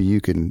 and maybe you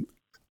can,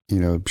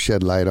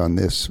 shed light on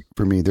this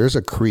for me. There's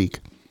a creek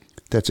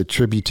that's a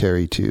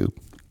tributary to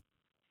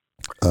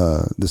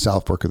the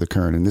South Fork of the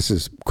Kern, and this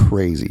is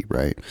crazy,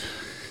 right?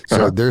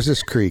 So there's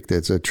this creek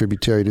that's a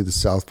tributary to the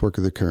South Fork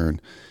of the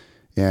Kern,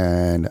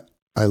 and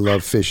I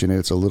love fishing it.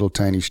 It's a little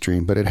tiny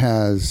stream, but it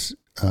has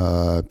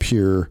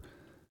pure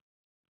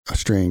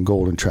Australian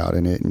golden trout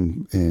in it,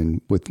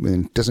 and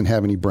it doesn't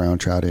have any brown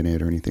trout in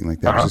it or anything like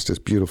that. It's just this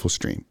beautiful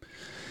stream.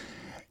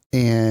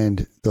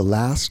 And the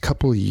last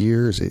couple of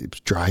years,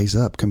 it dries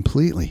up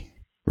completely,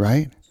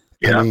 right?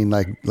 Yeah. I mean,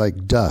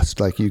 like dust.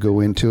 Like you go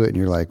into it and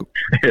you're like,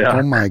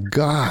 oh my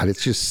God,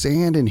 it's just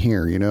sand in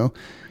here,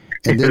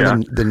 And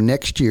then the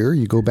next year,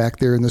 you go back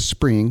there in the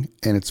spring,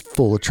 and it's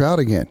full of trout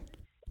again.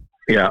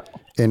 Yeah.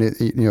 And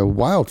it,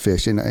 wild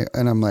fish, and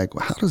I'm like,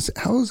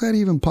 how is that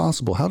even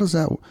possible? How does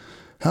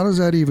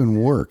that even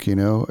work?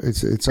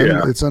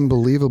 It's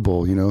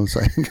unbelievable. It's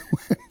like,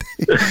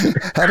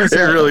 how does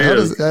that? It really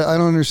is. I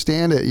don't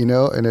understand it.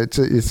 And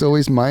it's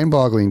always mind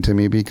boggling to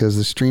me because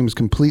the stream's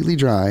completely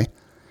dry.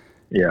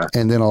 Yeah.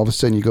 And then all of a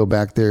sudden you go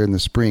back there in the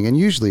spring, and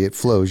usually it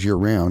flows year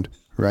round,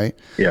 right?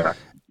 Yeah.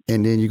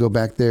 And then you go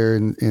back there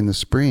in the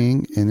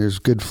spring, and there's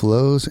good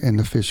flows, and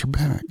the fish are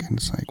back, and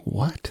it's like,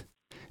 what?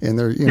 And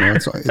they're,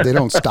 they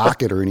don't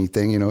stock it or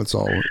anything, it's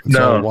all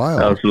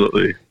wild.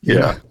 Absolutely.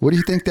 Yeah. What do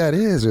you think that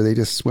is? Are they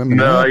just swimming?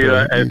 No,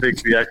 I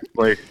think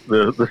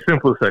the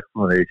simplest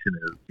explanation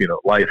is,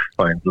 life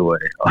finds a way.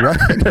 Right.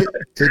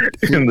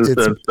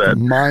 It's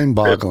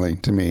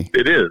mind-boggling to me.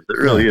 It is. It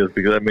really is,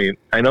 because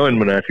I know in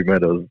Wenatchee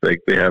Meadows, they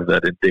have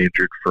that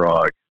endangered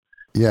frog.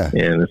 Yeah.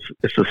 And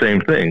it's the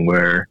same thing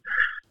where,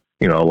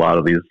 a lot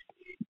of these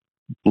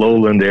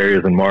lowland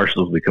areas and marshes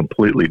will be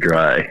completely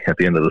dry at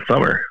the end of the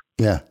summer.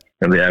 Yeah.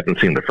 And they haven't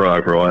seen the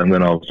frog for a while, and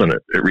then all of a sudden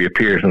it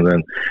reappears, and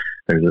then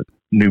there's a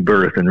new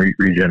birth and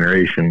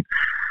regeneration.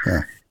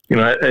 Yeah.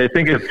 I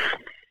think it's,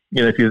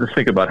 if you just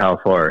think about how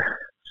far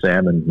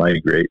salmon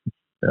migrate,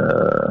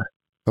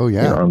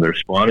 on their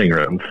spawning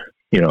runs,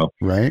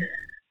 right?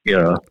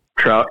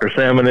 Trout or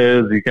salmon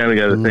is, you kind of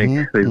got to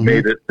think they've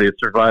made it, they've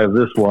survived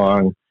this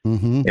long,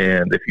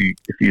 and if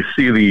you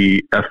see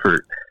the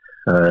effort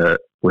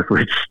with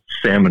which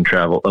salmon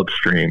travel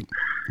upstream,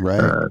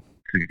 right,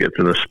 to get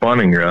to the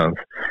spawning grounds,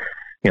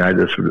 I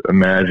just would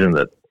imagine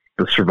that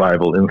the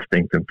survival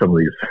instinct in some of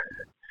these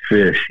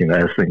fish,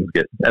 as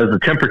the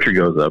temperature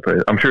goes up,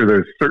 I'm sure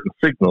there's certain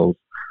signals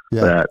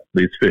that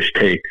these fish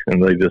take,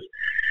 and they just,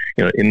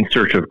 in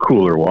search of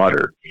cooler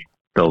water,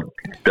 they'll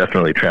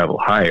definitely travel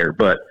higher.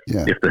 But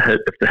if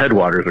the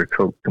headwaters are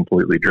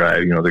completely dry,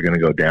 they're going to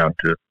go down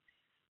to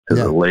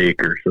the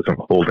lake or to some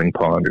holding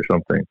pond or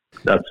something.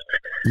 That's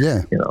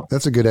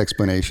that's a good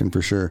explanation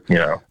for sure.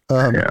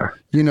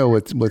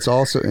 What's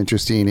also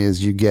interesting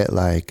is you get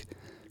like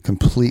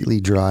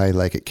completely dry,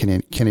 like at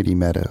Kennedy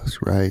Meadows,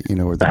 right?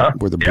 Where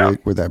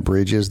that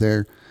bridge is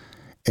there,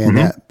 and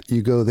that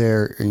you go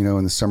there,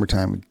 in the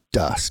summertime,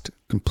 dust,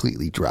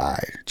 completely dry,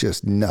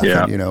 just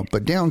nothing,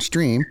 but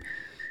downstream,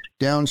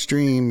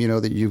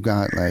 that you've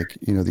got like,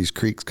 these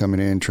creeks coming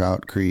in,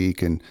 Trout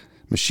Creek and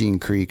Machine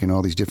Creek and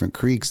all these different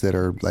creeks that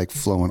are like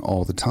flowing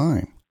all the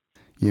time,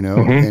 and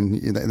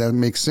that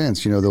makes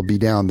sense. They'll be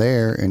down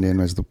there, and then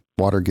as the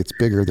water gets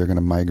bigger, they're going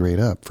to migrate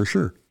up for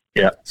sure.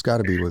 Yeah. It's got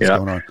to be what's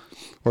going on.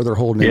 Or they're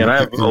holding and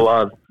I have a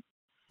lot.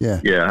 I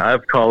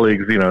have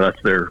colleagues,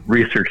 that's their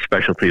research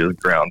specialty is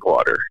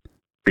groundwater,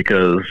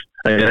 because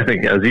I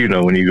think, as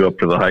when you go up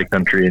to the high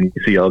country and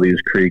you see all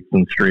these creeks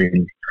and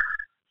streams,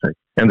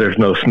 and there's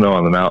no snow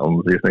on the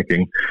mountains, you're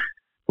thinking,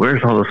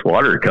 where's all this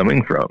water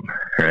coming from,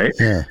 right?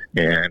 Yeah.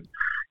 And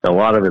a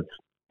lot of it's,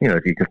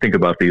 if you can think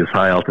about these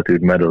high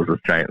altitude meadows as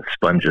giant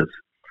sponges.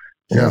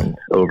 Yeah. And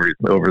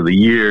over the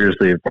years,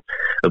 they've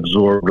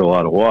absorbed a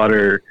lot of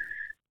water,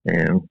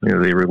 and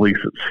they release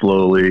it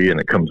slowly, and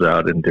it comes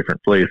out in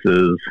different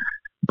places.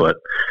 But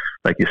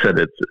like you said,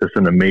 it's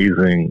an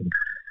amazing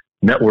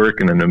network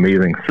and an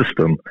amazing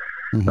system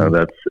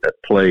that's at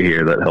play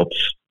here that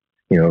helps,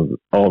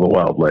 all the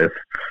wildlife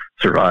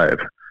survive.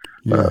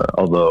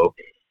 Although,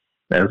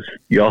 as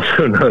you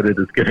also noted,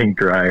 it's getting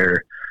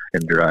drier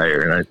and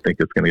drier, and I think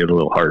it's going to get a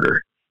little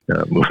harder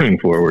moving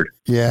forward.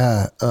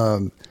 Yeah.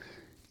 I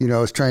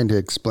was trying to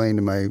explain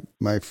to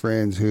my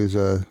friends who's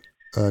a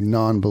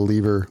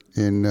non-believer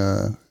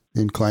in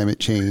climate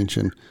change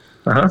and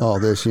all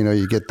this,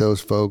 you get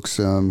those folks.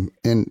 And,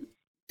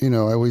 I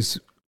always,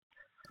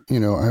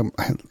 I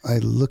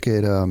look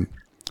at,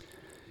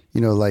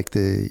 like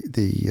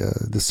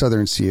the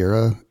Southern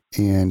Sierra,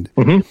 and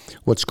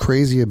what's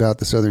crazy about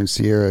the Southern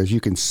Sierra is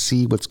you can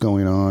see what's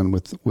going on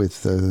with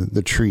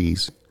the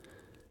trees.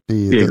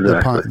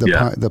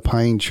 The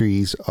pine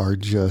trees are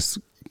just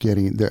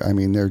getting there. I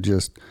mean, they're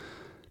just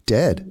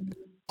dead.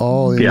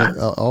 All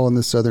in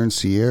the Southern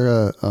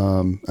Sierra.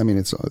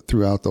 It's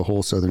throughout the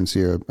whole Southern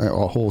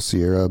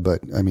Sierra,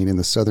 but I mean, in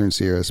the Southern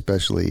Sierra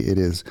especially, it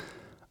is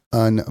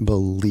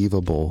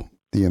unbelievable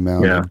the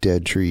amount of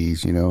dead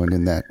trees, and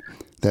then that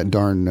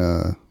darn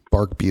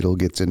bark beetle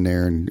gets in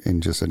there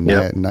and just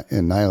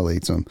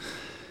annihilates them.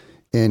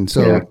 And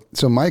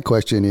so my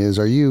question is,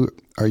 are you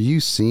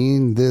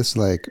seeing this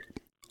like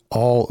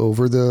all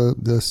over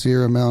the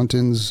Sierra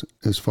Mountains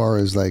as far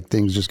as like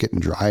things just getting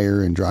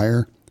drier and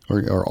drier?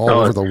 Or all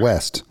over the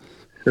West?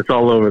 It's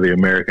all over the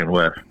American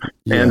West.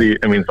 And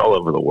it's all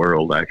over the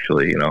world,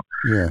 actually,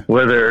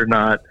 Whether or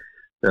not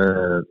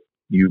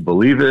you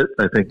believe it,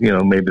 I think,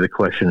 maybe the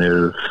question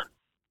is,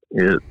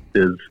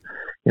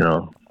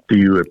 do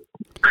you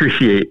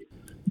appreciate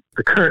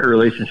the current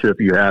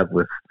relationship you have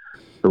with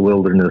the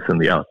wilderness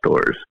and the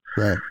outdoors?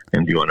 Right.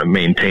 And do you want to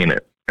maintain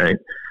it, right?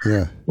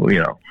 Yeah.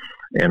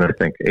 And I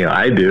think,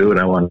 I do,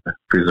 and I want to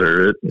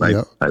preserve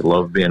it. I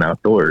love being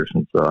outdoors,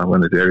 and so I'm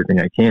going to do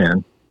everything I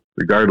can,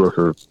 regardless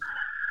of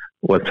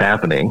what's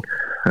happening,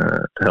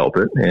 to help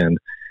it. And,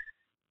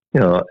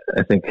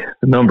 I think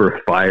the number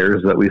of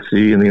fires that we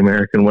see in the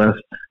American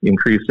West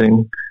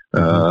increasing,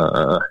 it's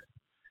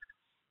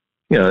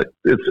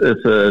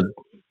a,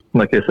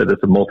 like I said,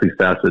 it's a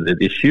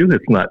multifaceted issue.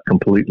 It's not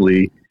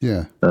completely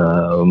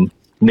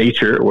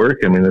nature at work.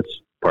 I mean,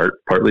 it's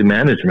partly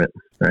management,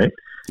 right?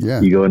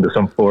 Yeah. You go into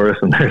some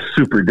forests and they're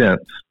super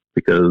dense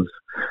because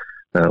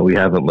we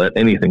haven't let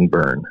anything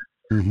burn.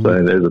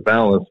 So there's a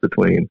balance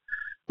between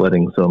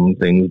letting some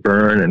things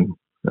burn and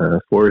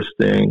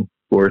forestry,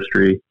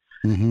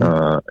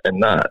 and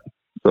not.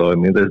 So, I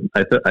mean,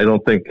 I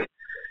don't think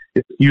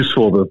it's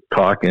useful to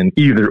talk in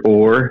either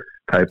or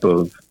type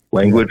of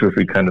language, which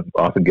we kind of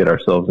often get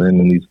ourselves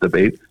in these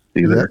debates,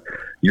 either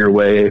your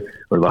way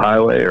or the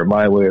highway or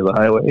my way or the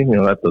highway.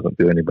 That doesn't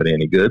do anybody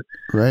any good.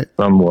 Right.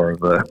 So I'm more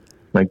of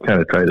I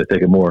kind of try to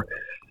take a more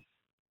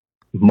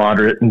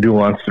moderate and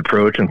nuanced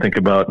approach and think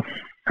about,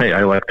 hey,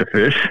 I like to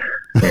fish.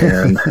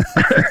 And,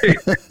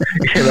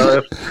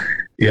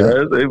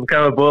 it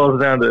kind of boils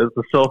down to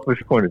the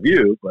selfish point of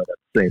view, but at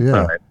the same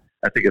time,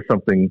 I think it's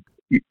something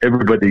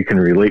everybody can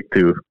relate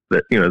to,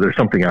 that, there's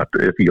something out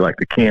there if you like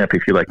to camp,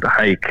 if you like to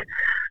hike.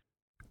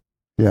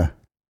 Yeah,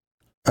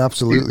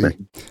 absolutely.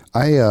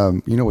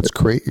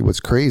 What's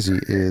crazy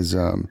is,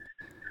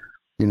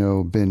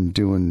 been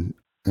doing,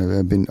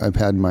 I've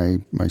had my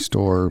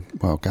store,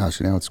 well, gosh,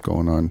 now it's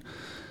going on,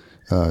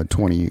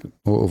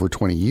 over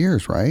 20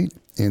 years. Right.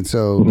 And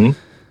so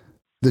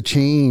the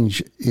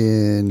change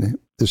in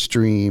the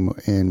stream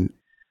and,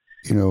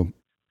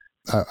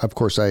 of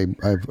course I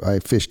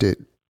fished it,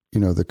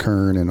 the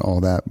Kern and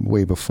all that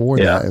way before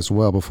that as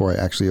well, before I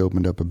actually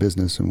opened up a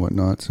business and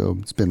whatnot. So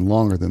it's been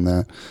longer than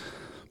that,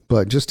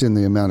 but just in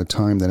the amount of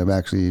time that I've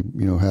actually,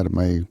 had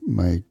my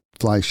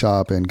fly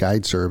shop and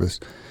guide service,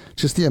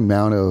 just the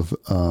amount of,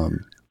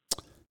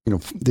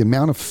 the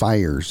amount of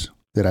fires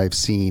that I've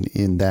seen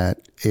in that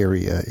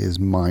area is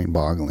mind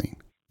boggling.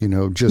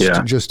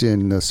 Just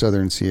in the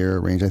Southern Sierra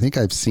range, I think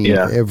I've seen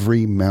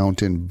every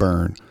mountain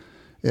burn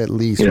at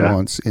least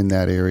once in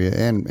that area,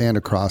 and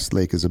across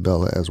Lake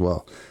Isabella as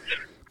well.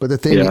 But the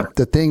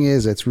thing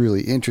is that's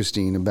really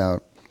interesting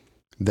about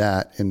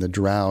that and the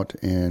drought,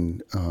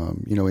 and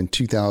in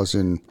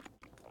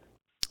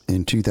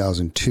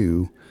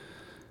 2002,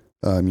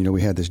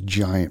 we had this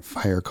giant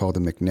fire called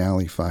the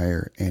McNally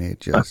fire, and it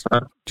just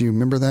do you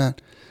remember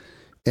that?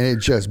 And it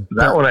just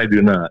one I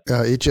do not.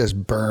 It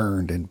just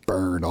burned and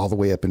burned all the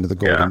way up into the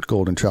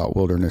golden trout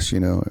wilderness,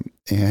 and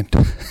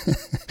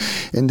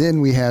and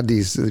then we had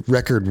these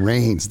record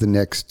rains that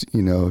next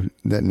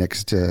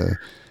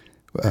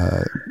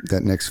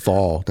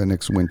fall, the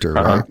next winter,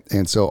 right?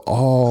 And so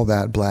all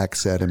that black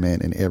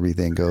sediment and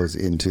everything goes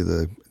into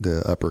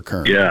the upper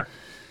current. Yeah,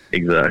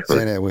 exactly.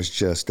 And it was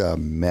just a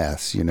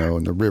mess,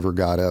 and the river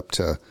got up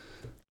to,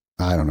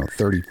 I don't know,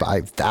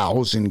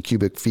 35,000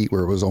 cubic feet,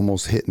 where it was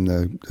almost hitting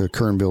the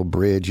Kernville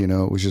Bridge. It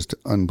was just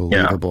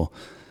unbelievable. Yeah.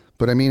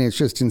 But I mean, it's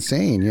just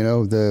insane,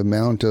 the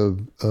amount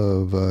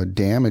of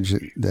damage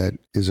that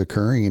is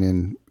occurring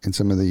in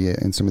some of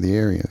the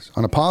areas.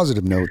 On a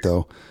positive note,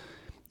 though,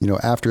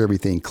 after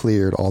everything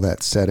cleared, all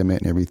that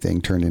sediment and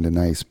everything turned into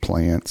nice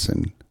plants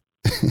and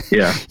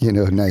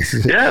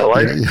nice. Yeah,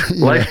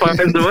 life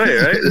finds a way,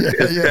 right?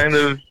 It's kind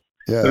of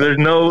Yeah. There's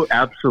no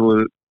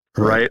absolute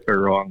right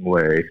or wrong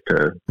way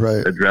to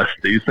address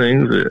these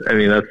things. I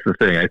mean, that's the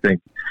thing. I think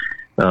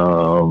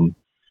I'm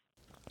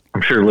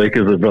sure Lake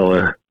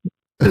Isabella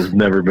has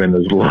never been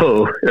as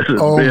low as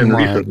it's been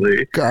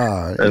recently.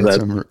 God, and that's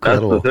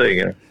the thing.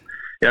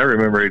 Yeah, I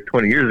remember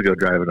 20 years ago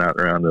driving out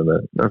around,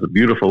 and that's a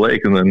beautiful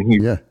lake, and then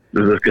it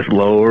just gets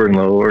lower and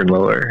lower and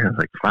lower. And it's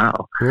like,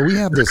 wow. Well, we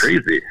have this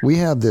crazy. We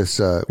have this.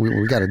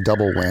 We got a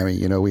double whammy.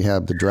 You know, we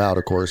have the drought,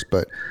 of course,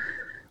 but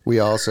we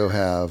also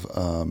have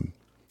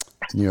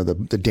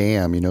the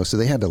dam. You know, so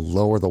they had to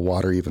lower the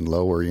water even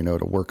lower. You know,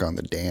 to work on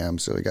the dam.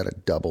 So we got a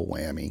double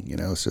whammy. You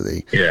know, so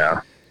they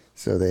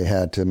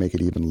had to make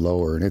it even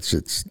lower, and it's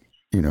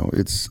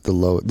the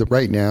low.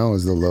 Right now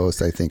is the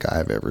lowest I think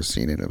I've ever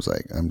seen it. It was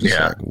like I'm just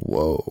like,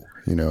 whoa.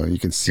 You know, you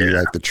can see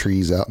like the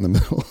trees out in the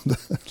middle of the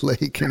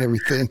lake and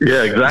everything.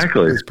 Yeah,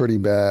 exactly. It's pretty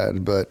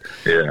bad, but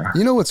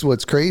you know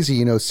what's crazy?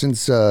 You know,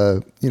 since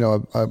I've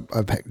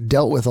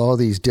dealt with all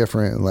these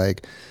different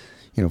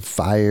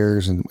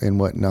fires and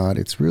whatnot.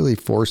 It's really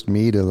forced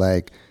me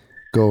to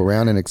go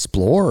around and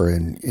explore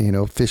and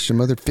fish some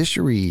other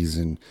fisheries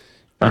and.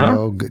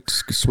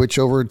 Switch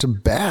over to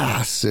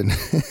bass and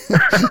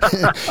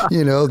I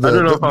don't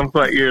know if I'm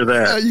quite near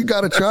that. You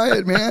got to try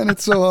it, man.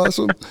 It's so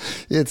awesome.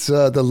 It's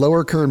the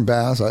lower current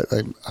bass.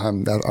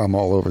 I'm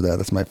all over that.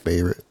 That's my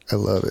favorite. I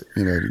love it.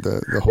 You know,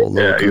 the whole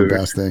lower current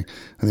bass thing.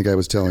 I think I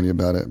was telling you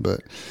about it,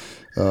 but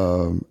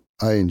I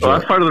enjoy. Well,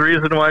 that's part of the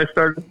reason why I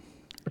started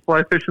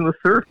fly fishing the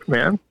surf,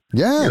 man.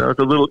 Yeah, it's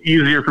a little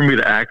easier for me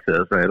to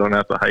access. I don't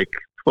have to hike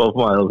 12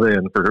 miles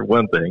in for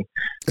one thing.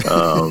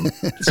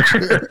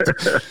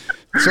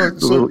 So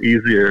it's a little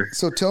easier.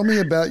 So tell me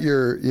about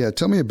your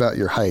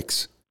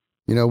hikes.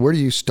 You know, where do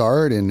you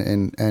start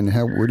and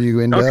where do you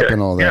end up and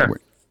all that? Yeah.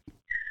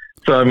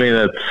 So, I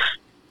mean,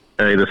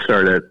 I either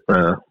start at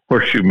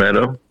Horseshoe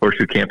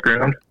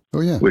Campground.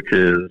 Oh, yeah. Which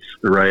is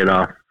right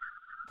off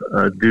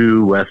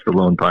due west of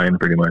Lone Pine,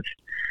 pretty much.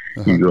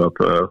 You go up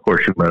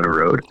Horseshoe Meadow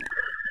Road.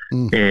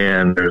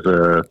 And there's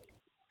a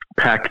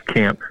packed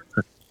camp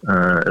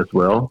as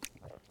well.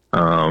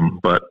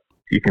 But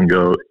you can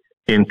go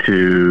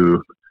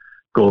into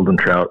Golden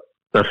Trout.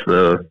 That's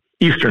the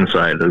eastern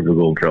side of the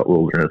Golden Trout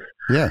Wilderness.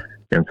 Yeah.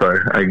 And so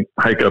I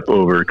hike up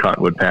over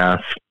Cottonwood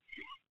Pass,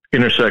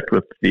 intersect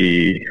with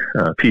the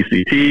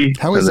PCT.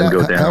 How is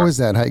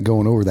that hike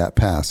going over that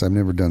pass? I've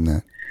never done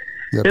that.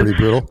 Is that pretty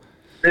brutal?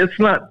 It's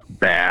not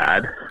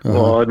bad.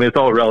 Well, I mean, it's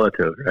all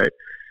relative, right?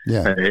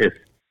 Yeah. It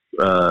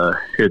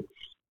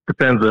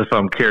depends if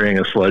I'm carrying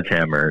a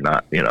sledgehammer or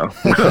not,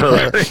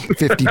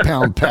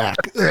 50-pound pack.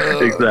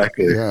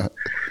 Exactly.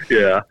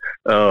 Yeah.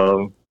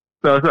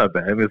 No, it's not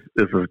bad. I mean,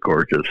 this is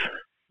gorgeous.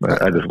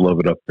 I just love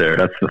it up there.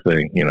 That's the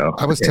thing,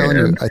 I was telling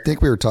you, I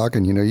think we were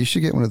talking, you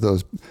should get one of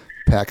those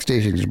pack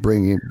stations,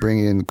 bring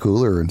in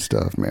cooler and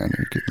stuff, man.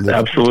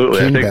 Absolutely.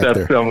 I think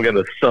that's how I'm going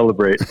to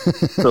celebrate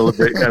kind of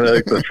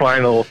like the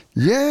final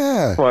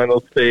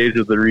stage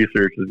of the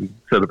research is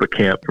set up a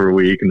camp for a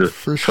week and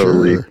just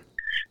totally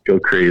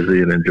go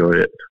crazy and enjoy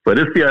it. But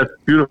it's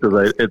beautiful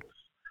because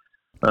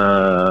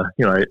I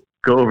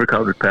go over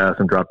Cottonwood Pass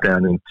and drop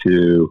down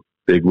into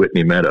Big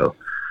Whitney Meadow.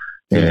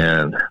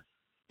 And,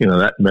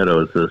 that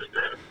meadow is just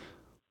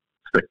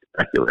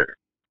spectacular.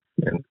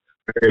 And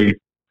very,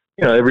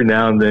 every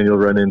now and then you'll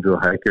run into a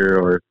hiker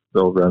or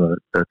they'll run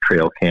a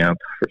trail camp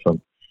for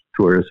some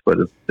tourists, but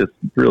it's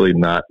really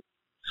not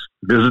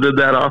visited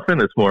that often.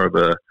 It's more of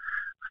a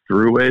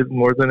throughway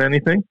more than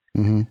anything.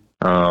 Mm-hmm.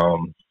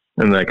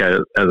 And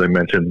as I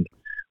mentioned,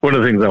 one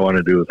of the things I want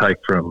to do is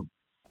hike from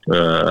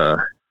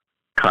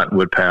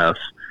Cottonwood Pass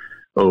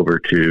over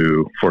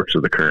to Forks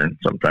of the Kern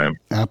sometime.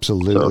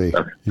 Absolutely.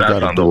 So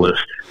that's on the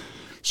list.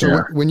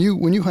 So when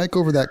you hike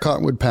over that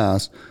Cottonwood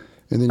Pass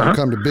and then you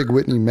come to Big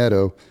Whitney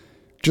Meadow,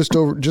 just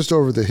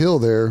over the hill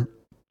there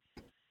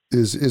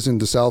isn't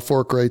the South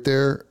Fork right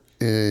there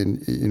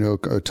and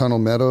a Tunnel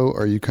Meadow?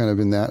 Are you kind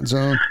of in that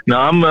zone? No,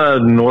 I'm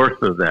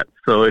north of that.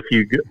 So if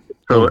you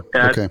so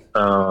out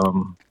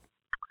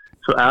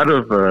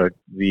of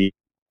the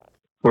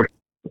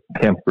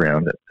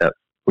campground at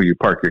where you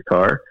park your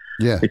car,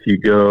 if you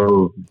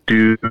go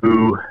due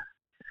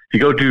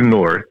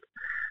north,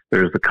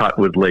 there's the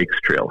Cottonwood Lakes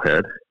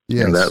trailhead,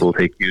 and that will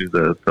take you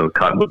to the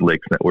Cottonwood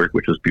Lakes Network,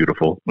 which is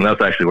beautiful. And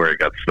that's actually where it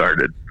got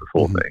started, this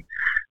whole thing,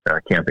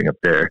 camping up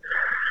there.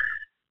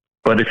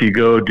 But if you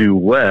go due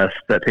west,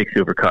 that takes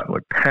you over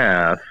Cottonwood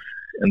Pass.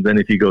 And then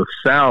if you go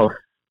south,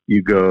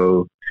 you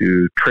go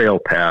to Trail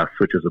Pass,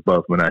 which is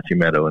above Wenatchee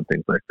Meadow and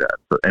things like that.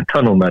 And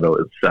Tunnel Meadow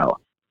is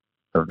south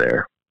of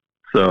there.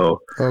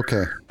 So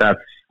that's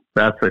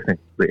I think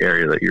the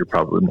area that you're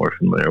probably more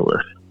familiar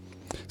with.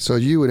 So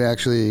you would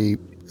actually,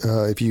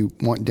 if you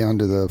went down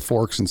to the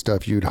forks and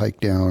stuff, you'd hike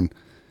down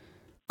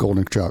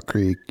Golden Trout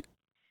Creek.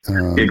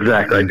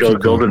 Exactly. I'd go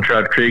Golden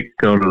Trout Creek,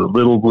 go to the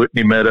Little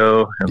Whitney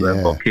Meadow, and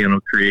then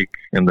Volcano Creek,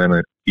 and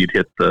then you'd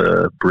hit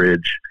the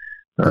bridge,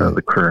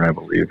 the Kern, I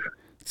believe.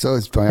 So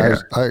it's fine.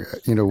 I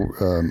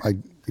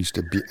used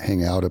to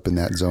hang out up in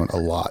that zone a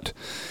lot,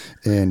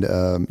 and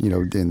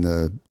in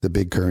the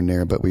Big Kern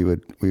there. But we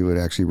would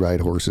actually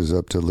ride horses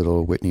up to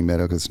Little Whitney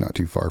Meadow because it's not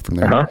too far from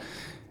there,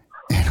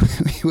 and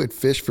we would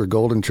fish for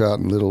golden trout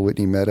in Little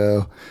Whitney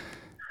Meadow.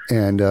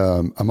 And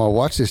I'm gonna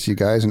watch this, you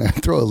guys, and I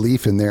throw a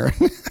leaf in there,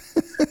 and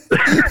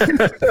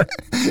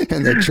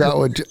the trout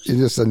would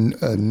just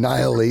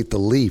annihilate the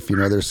leaf.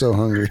 They're so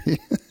hungry.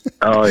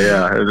 Oh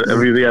yeah, I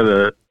mean,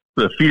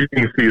 the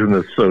feeding season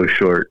is so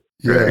short.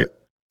 Right?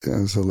 Yeah,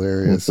 it was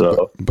hilarious.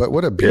 So, but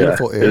what a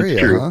beautiful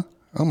area, huh?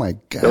 Oh my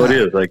God! No, it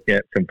is. I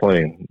can't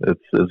complain.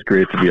 It's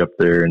great to be up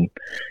there and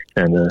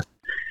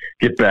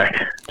get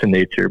back to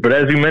nature. But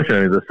as you mentioned,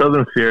 I mean, the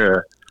Southern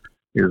Sierra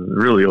is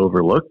really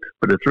overlooked,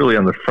 but it's really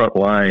on the front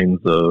lines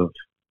of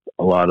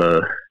a lot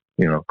of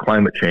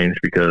climate change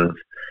because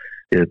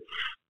it's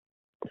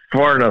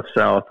far enough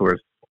south where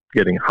it's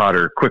getting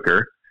hotter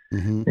quicker,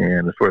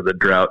 and it's where the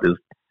drought is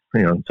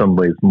in some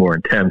ways more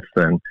intense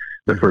than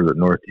the further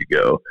north you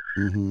go.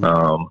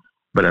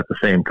 But at the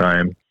same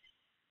time,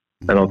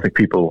 I don't think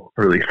people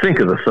really think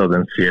of the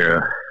Southern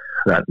Sierra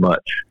that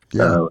much.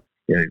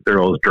 They're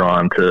always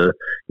drawn to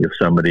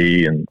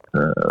Yosemite and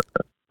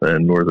the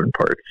northern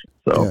parts.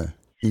 So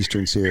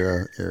Eastern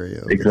Sierra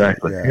area.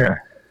 Exactly.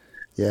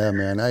 Yeah,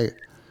 man.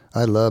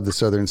 I love the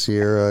Southern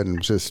Sierra and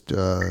just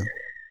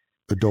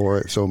adore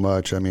it so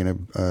much. I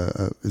mean,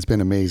 it's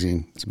been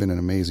amazing. It's been an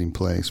amazing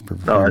place for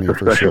it's a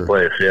special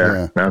place.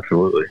 Yeah,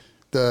 absolutely.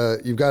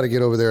 You've got to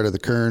get over there to the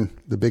Kern,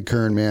 the Big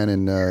Kern, man,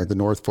 and the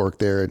North Fork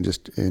there,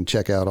 and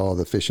check out all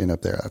the fishing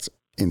up there. That's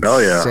insane. Oh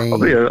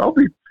yeah,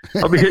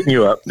 I'll be hitting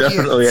you up.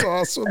 Definitely. That's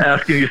awesome.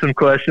 Asking you some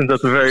questions at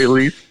the very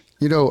least.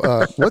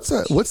 What's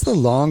the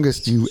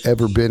longest you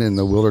ever been in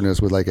the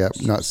wilderness with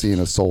not seeing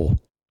a soul?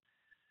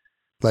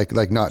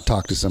 Like not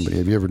talk to somebody.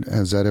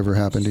 Has that ever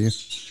happened to you?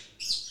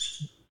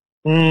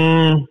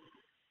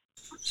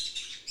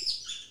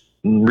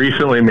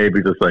 Recently,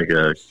 maybe just like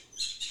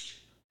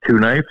 2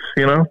 nights,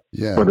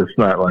 Yeah. But it's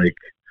not.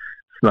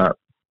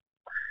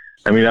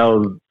 I mean, I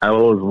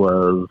always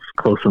was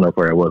close enough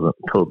where I wasn't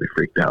totally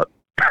freaked out.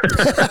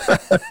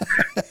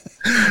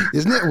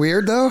 Isn't it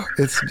weird though?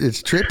 It's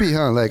trippy,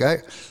 huh? Like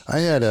I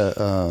had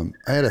a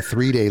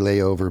 3-day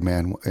layover,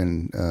 man,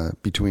 in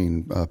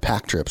between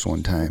pack trips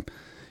one time,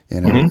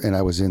 and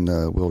I was in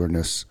the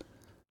wilderness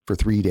for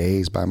 3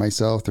 days by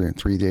myself.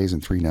 3 days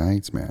and 3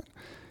 nights, man.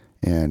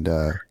 And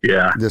on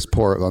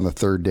the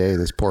third day,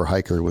 this poor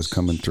hiker was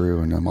coming through,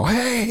 and I'm all,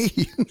 hey,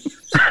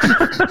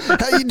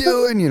 how you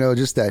doing?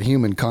 Just that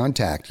human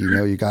contact,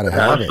 you got to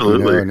have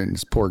Absolutely. it, and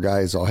this poor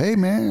guy is all, hey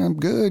man, I'm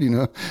good,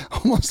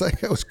 almost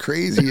like I was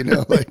crazy,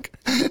 like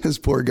this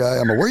poor guy,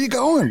 I'm like, where you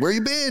going? Where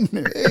you been?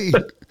 Hey,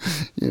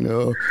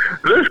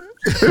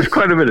 There's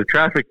quite a bit of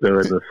traffic though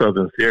in the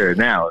Southern Sierra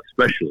now,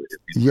 especially.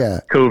 Yeah.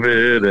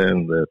 COVID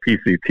and the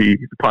PCT,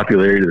 the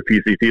popularity of the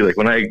PCT. Like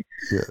when I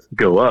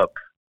go up,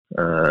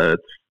 I'm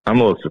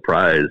a little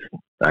surprised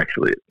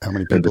actually. How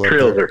many people? And the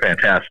trails are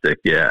fantastic.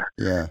 Yeah.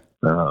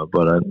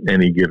 But on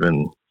any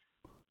given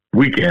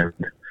weekend,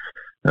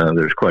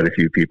 there's quite a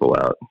few people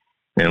out.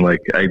 And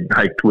like I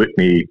hiked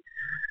Whitney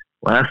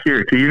last year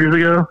or 2 years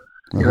ago,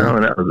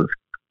 and that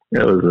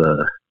was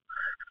a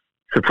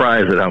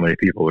surprise at how many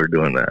people are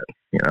doing that.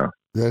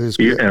 That is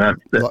good. And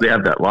they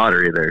have that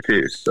lottery there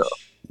too. So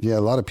yeah, a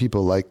lot of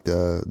people like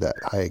that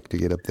hike to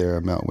get up there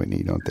on Mount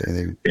Whitney, don't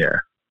they?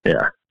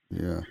 Yeah.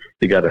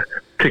 You got to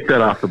tick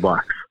that off the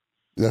box.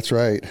 That's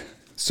right.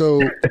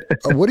 So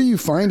what are you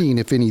finding,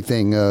 if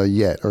anything,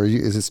 yet? Or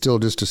is it still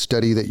just a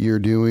study that you're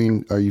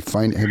doing? Have you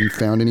found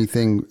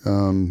anything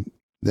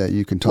that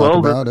you can talk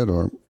about it?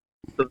 Or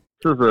this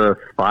is a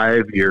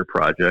 5-year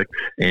project,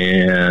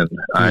 and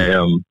I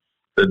am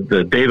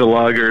the data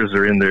loggers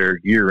are in there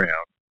year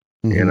round,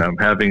 and I'm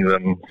having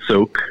them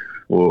soak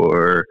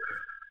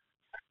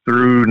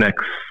through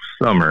next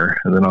summer,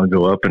 and then I'll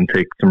go up and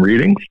take some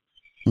readings.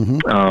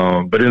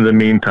 But in the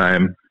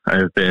meantime,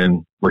 I've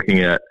been looking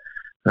at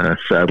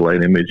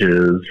satellite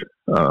images,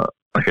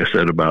 like I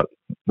said, about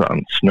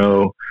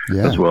snow,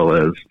 as well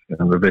as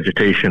the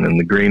vegetation and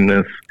the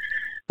greenness.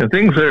 And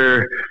things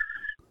are,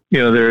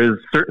 there is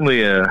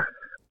certainly a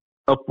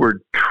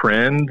upward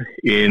trend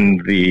in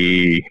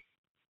the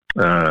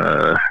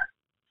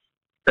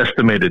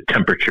estimated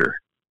temperature.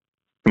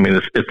 I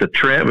mean, it's a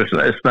trend.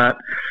 It's not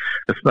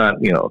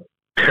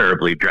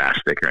terribly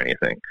drastic or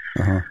anything.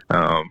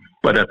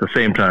 But at the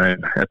same time,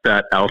 at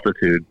that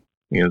altitude,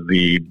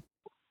 the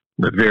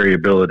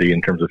variability in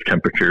terms of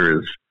temperature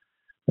is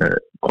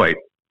quite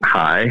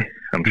high.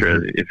 I'm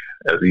sure,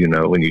 as you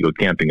know, when you go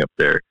camping up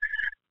there,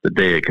 the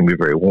day it can be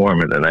very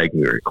warm and the night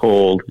can be very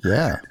cold.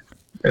 Yeah.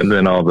 And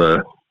then all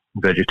the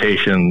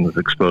vegetation is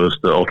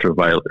exposed to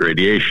ultraviolet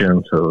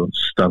radiation, so it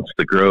stunts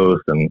the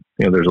growth. And,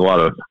 there's a lot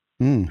of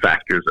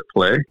factors at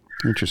play.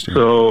 Interesting.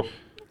 So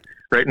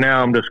right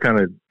now I'm just kind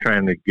of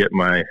trying to get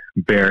my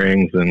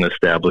bearings and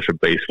establish a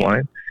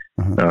baseline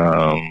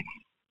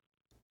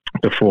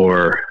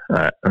before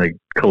I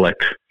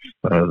collect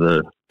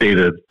the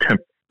data,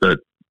 the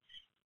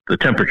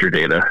temperature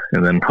data,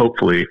 and then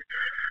hopefully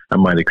I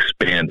might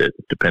expand it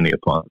depending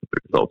upon the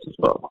results as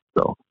well.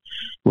 So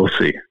we'll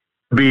see.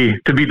 To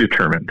be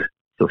determined.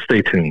 So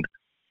stay tuned.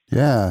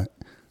 Yeah,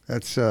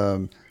 that's.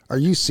 Are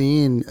you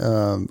seeing?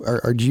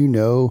 Or do you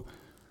know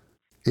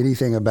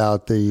anything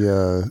about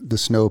the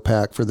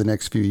snowpack for the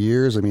next few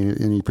years? I mean,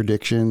 any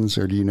predictions,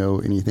 or do you know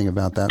anything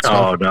about that stuff?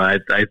 Oh no, I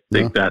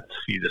think that's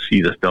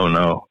you just don't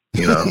know.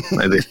 You know,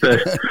 they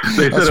said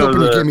I was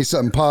hoping you'd give me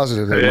something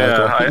positive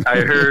there, Michael.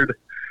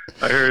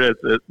 I heard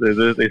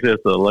they said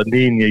it's a La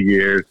Nina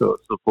year, so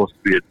it's supposed to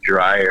be a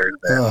drier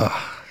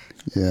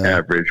than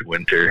average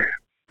winter.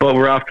 But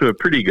we're off to a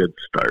pretty good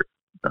start.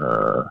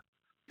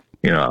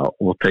 You know,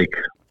 we'll take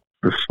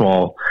the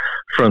small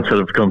fronts that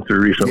have come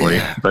through recently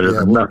better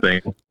than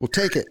nothing. We'll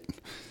take it.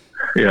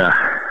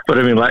 Yeah, but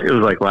I mean, it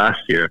was like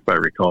last year, if I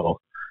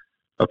recall,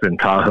 up in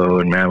Tahoe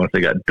and Mammoth,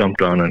 they got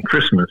dumped on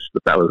Christmas,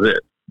 but that was it,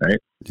 right?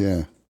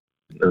 Yeah.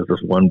 There was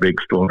this one big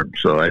storm.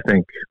 So I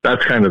think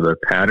that's kind of the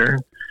pattern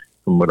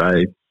from what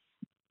I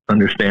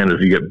understand is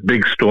you get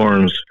big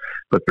storms,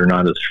 but they're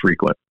not as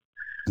frequent.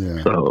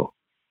 Yeah. So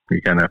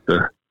you kind of have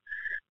to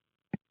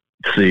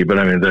see, but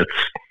I mean, that's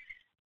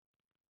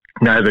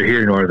neither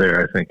here nor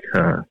there. I think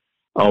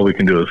all we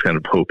can do is kind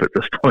of hope at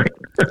this point.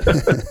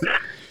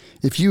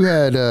 If you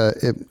had,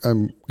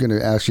 I'm going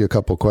to ask you a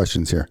couple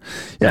questions here.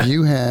 Yeah. If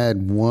you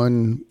had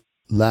one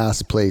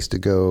last place to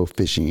go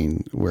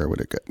fishing, where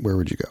would it go? Where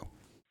would you go?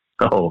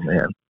 Oh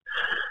man,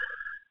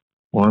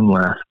 one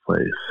last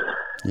place.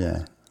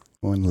 Yeah,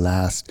 one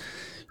last,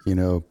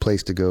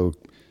 place to go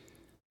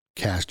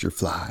cast your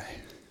fly.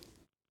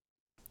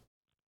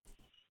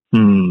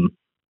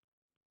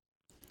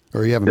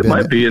 Or you haven't it been?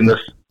 Might be in this.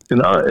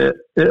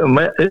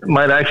 It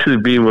might actually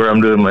be where I'm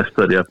doing my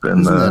study up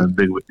in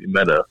Big Whippy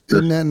Meadow.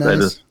 Isn't that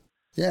nice?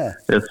 Yeah,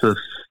 it's a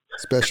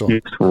special,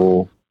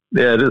 peaceful.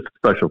 Yeah, it is a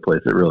special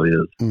place. It really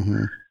is.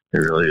 Mm-hmm. It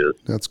really is.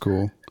 That's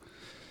cool.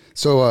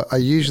 So I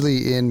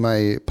usually end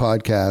my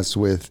podcast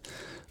with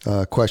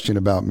a question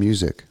about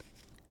music.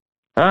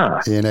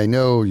 And I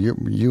know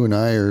you and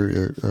I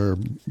are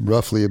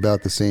roughly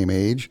about the same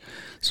age,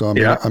 so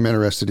I'm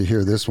interested to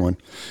hear this one.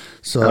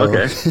 So,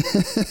 okay.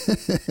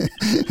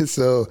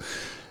 So,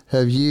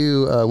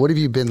 what have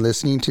you been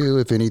listening to,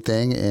 if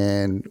anything,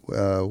 and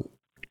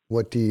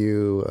what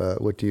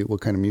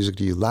kind of music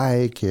do you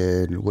like,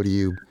 and what do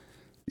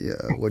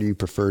you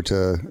prefer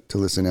to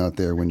listen out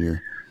there when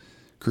you're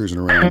cruising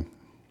around?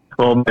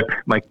 Well,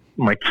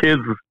 my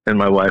kids and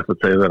my wife would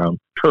say that I'm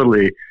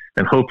totally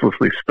and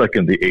hopelessly stuck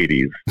in the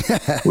 80s,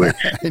 which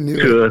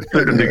to a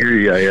certain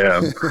degree I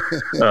am.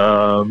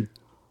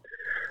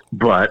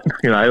 But,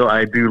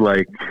 I do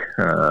like,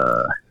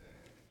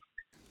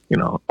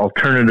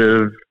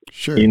 alternative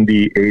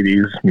indie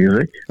 80s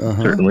music,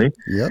 certainly.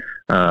 Yep.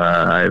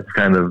 I've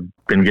kind of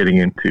been getting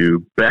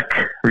into Beck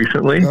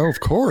recently. Oh, of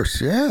course.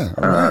 Yeah.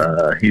 All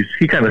right. He's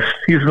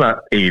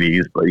not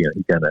 80s, but, he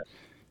kind of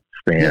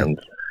spans.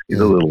 Yeah. He's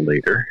a little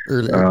later.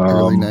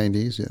 Early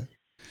 90s, yeah.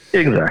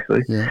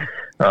 Exactly. Yeah.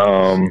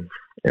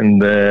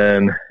 And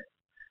then,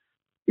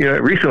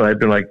 recently I've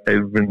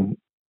been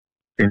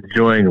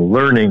enjoying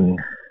learning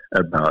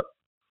about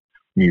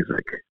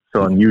music.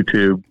 So on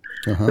YouTube,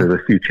 there's a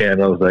few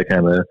channels that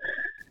kind of,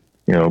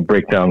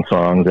 break down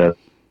songs as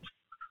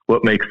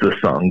what makes this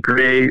song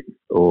great,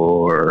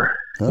 or,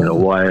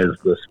 why is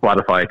the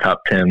Spotify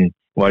top 10,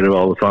 why do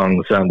all the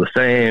songs sound the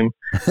same?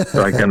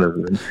 So I kind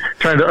of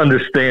trying to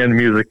understand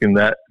music in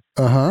that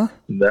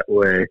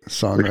way, which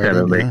kind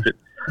of makes it,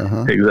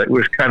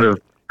 which kind of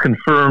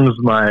confirms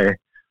my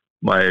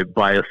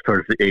bias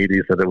towards the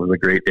 80s, that it was a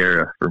great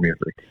era for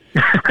music.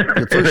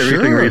 And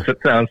everything recent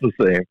sounds the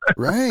same.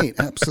 Right,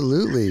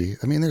 absolutely.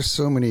 I mean, there's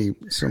so many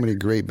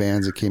great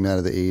bands that came out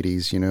of the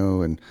 80s,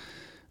 and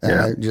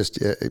I just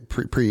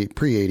pre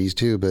 80s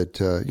too, but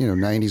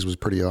 90s was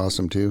pretty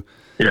awesome too.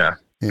 Yeah.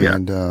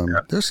 And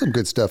there's some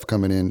good stuff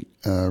coming in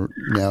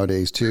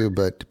nowadays too,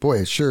 but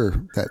boy, sure,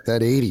 that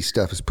 80s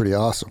stuff is pretty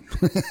awesome.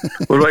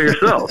 What about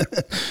yourself?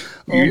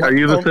 Are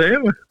you the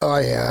same?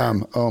 I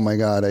am. Oh my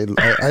God,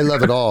 I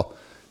love it all.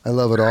 I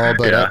love it all,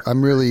 but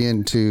I'm really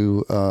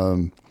into.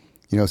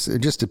 It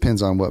just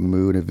depends on what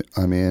mood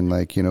I'm in.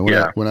 Like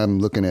when I'm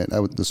looking at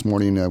this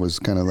morning, I was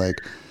kind of like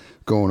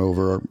going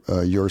over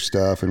your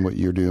stuff and what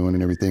you're doing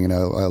and everything, and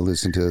I'll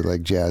listen to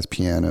like jazz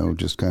piano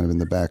just kind of in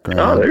the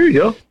background. Oh, there you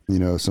go.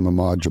 Some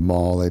Ahmad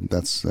Jamal,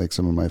 that's like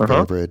some of my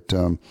favorite.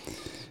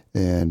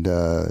 Then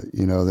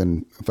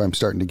if I'm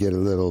starting to get a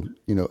little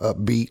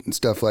upbeat and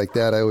stuff like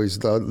that, I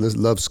always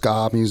love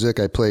ska music.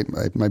 I play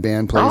my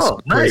band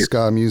plays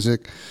ska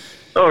music.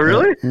 Oh,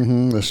 really?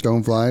 The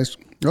Stoneflies.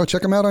 Oh,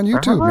 check them out on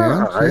YouTube,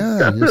 man.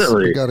 Yeah,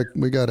 definitely.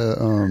 We got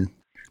a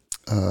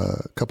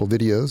couple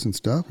videos and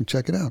stuff, and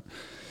check it out.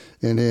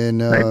 And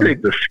then I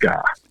dig the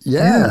ska.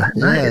 Yeah,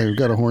 nice. We've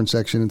got a horn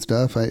section and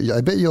stuff. I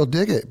bet you'll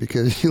dig it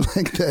because you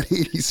like that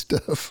 80s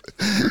stuff.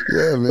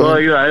 Yeah, man.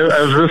 Well, I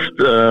was just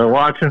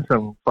watching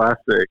some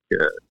classic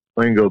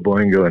Oingo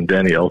Boingo and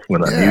Danny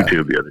Elfman on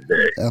YouTube the other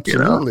day.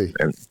 Absolutely.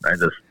 And I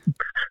just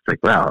like,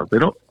 wow, they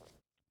don't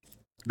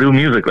do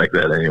music like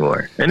that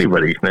anymore.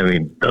 Anybody,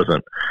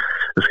 doesn't.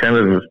 it's kind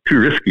of too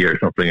risky or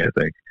something, I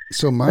think.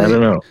 So I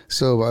don't know.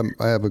 So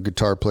I have a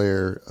guitar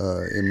player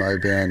in my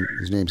band.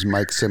 His name's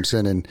Mike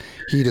Simpson, and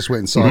he just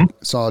went and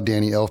saw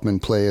Danny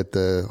Elfman play at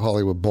the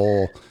Hollywood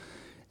Bowl,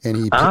 and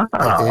he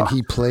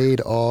played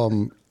his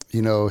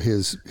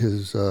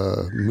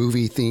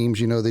movie themes,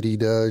 that he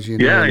does,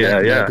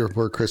 Night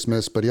Before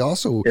Christmas, but he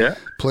also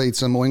played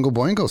some Oingo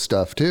Boingo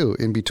stuff too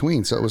in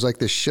between. So it was like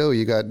this show.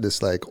 You got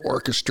this like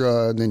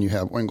orchestra, and then you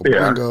have Oingo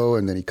Boingo,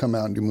 and then he come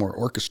out and do more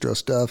orchestra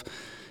stuff.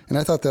 And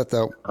I thought that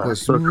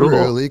was so cool.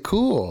 Really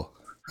cool.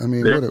 I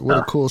mean, what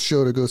a cool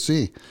show to go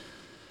see.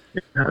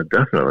 Yeah,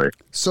 definitely.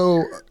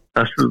 So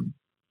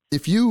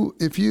if you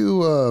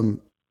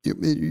your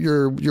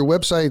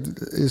website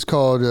is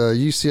called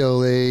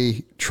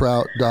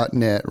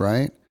UCLAtrout.net,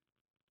 right?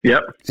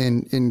 Yep.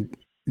 And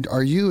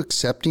are you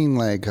accepting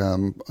like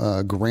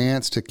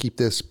grants to keep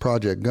this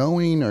project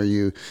going?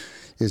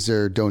 Is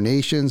there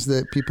donations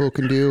that people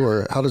can do,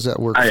 or how does that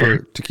work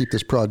to keep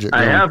this project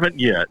going? I haven't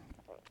yet.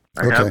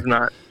 I have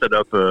not set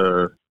up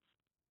a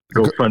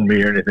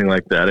GoFundMe or anything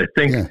like that. I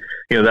think,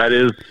 that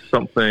is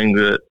something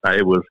that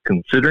I was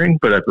considering,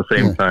 but at the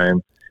same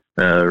time,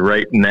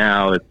 right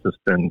now it's just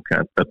been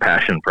kind of a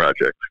passion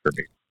project for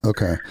me.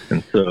 Okay.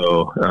 And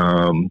so,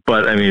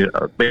 but I mean,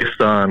 based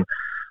on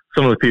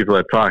some of the people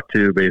I've talked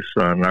to, based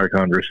on our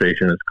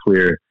conversation, it's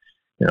clear,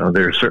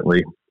 there's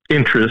certainly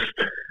interest,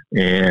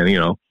 and,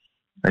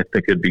 I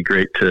think it'd be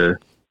great to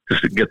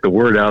just get the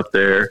word out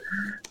there,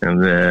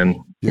 and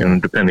then,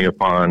 depending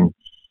upon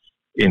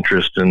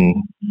interest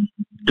and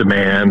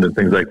demand and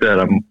things like that,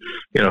 I'm,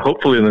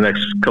 hopefully in the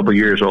next couple of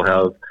years, I'll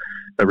have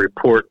a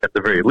report at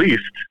the very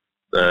least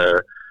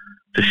to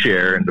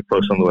share and to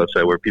post on the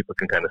website where people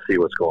can kind of see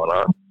what's going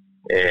on.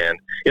 And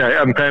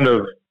I'm kind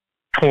of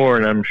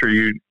torn. I'm sure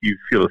you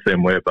feel the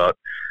same way about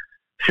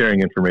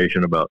sharing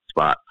information about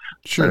spots.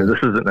 Sure. I mean, this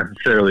isn't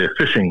necessarily a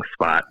fishing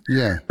spot,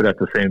 but at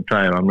the same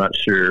time, I'm not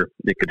sure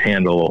it could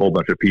handle a whole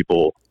bunch of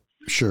people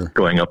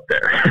going up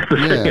there. So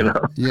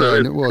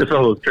it's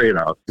all those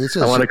trade-offs.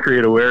 I want to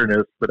create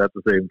awareness, but at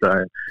the same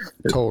time,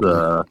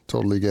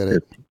 totally get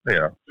it.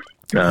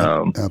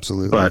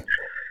 Absolutely. But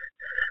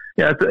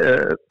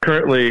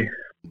currently,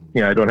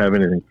 I don't have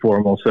anything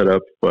formal set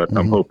up, but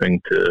I'm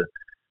hoping to,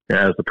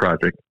 as the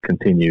project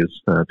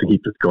continues, to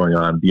keep this going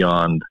on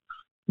beyond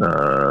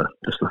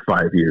just the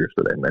 5 years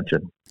that I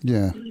mentioned.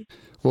 Yeah.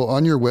 Well,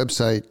 on your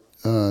website,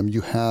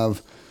 you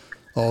have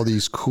all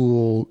these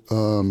cool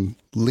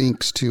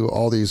links to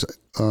all these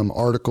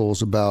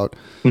articles about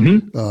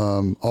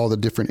all the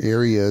different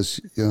areas,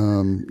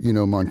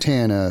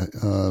 Montana,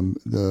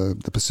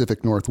 the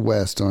Pacific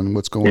Northwest, on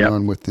what's going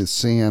on with the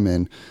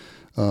salmon,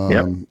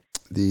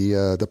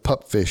 the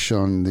pupfish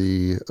on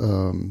the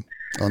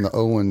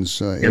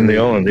Owens in the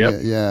Owens,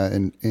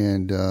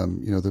 and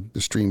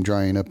the stream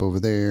drying up over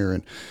there,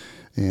 and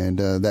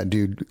that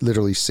dude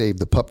literally saved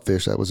the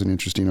pupfish. That was an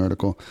interesting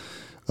article.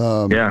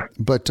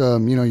 But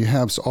you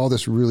have all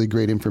this really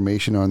great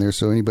information on there.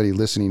 So anybody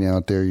listening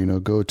out there,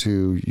 go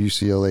to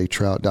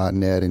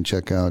UCLAtrout.net and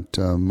check out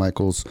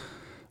Michael's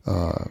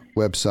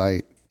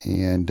website.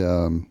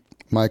 And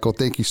Michael,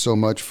 thank you so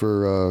much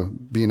for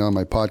being on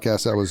my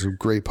podcast. That was a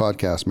great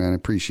podcast, man. I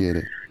appreciate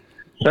it.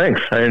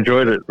 Thanks. I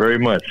enjoyed it very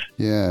much.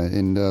 Yeah,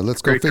 and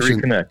let's go Great fishing.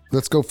 To reconnect.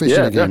 Let's go fishing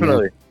again. Yeah,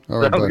 definitely. Man. All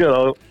right, sounds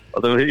good.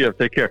 I'll hit you up.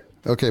 Take care.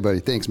 Okay, buddy.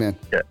 Thanks, man.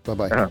 Yeah.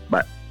 Bye-bye.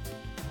 Bye.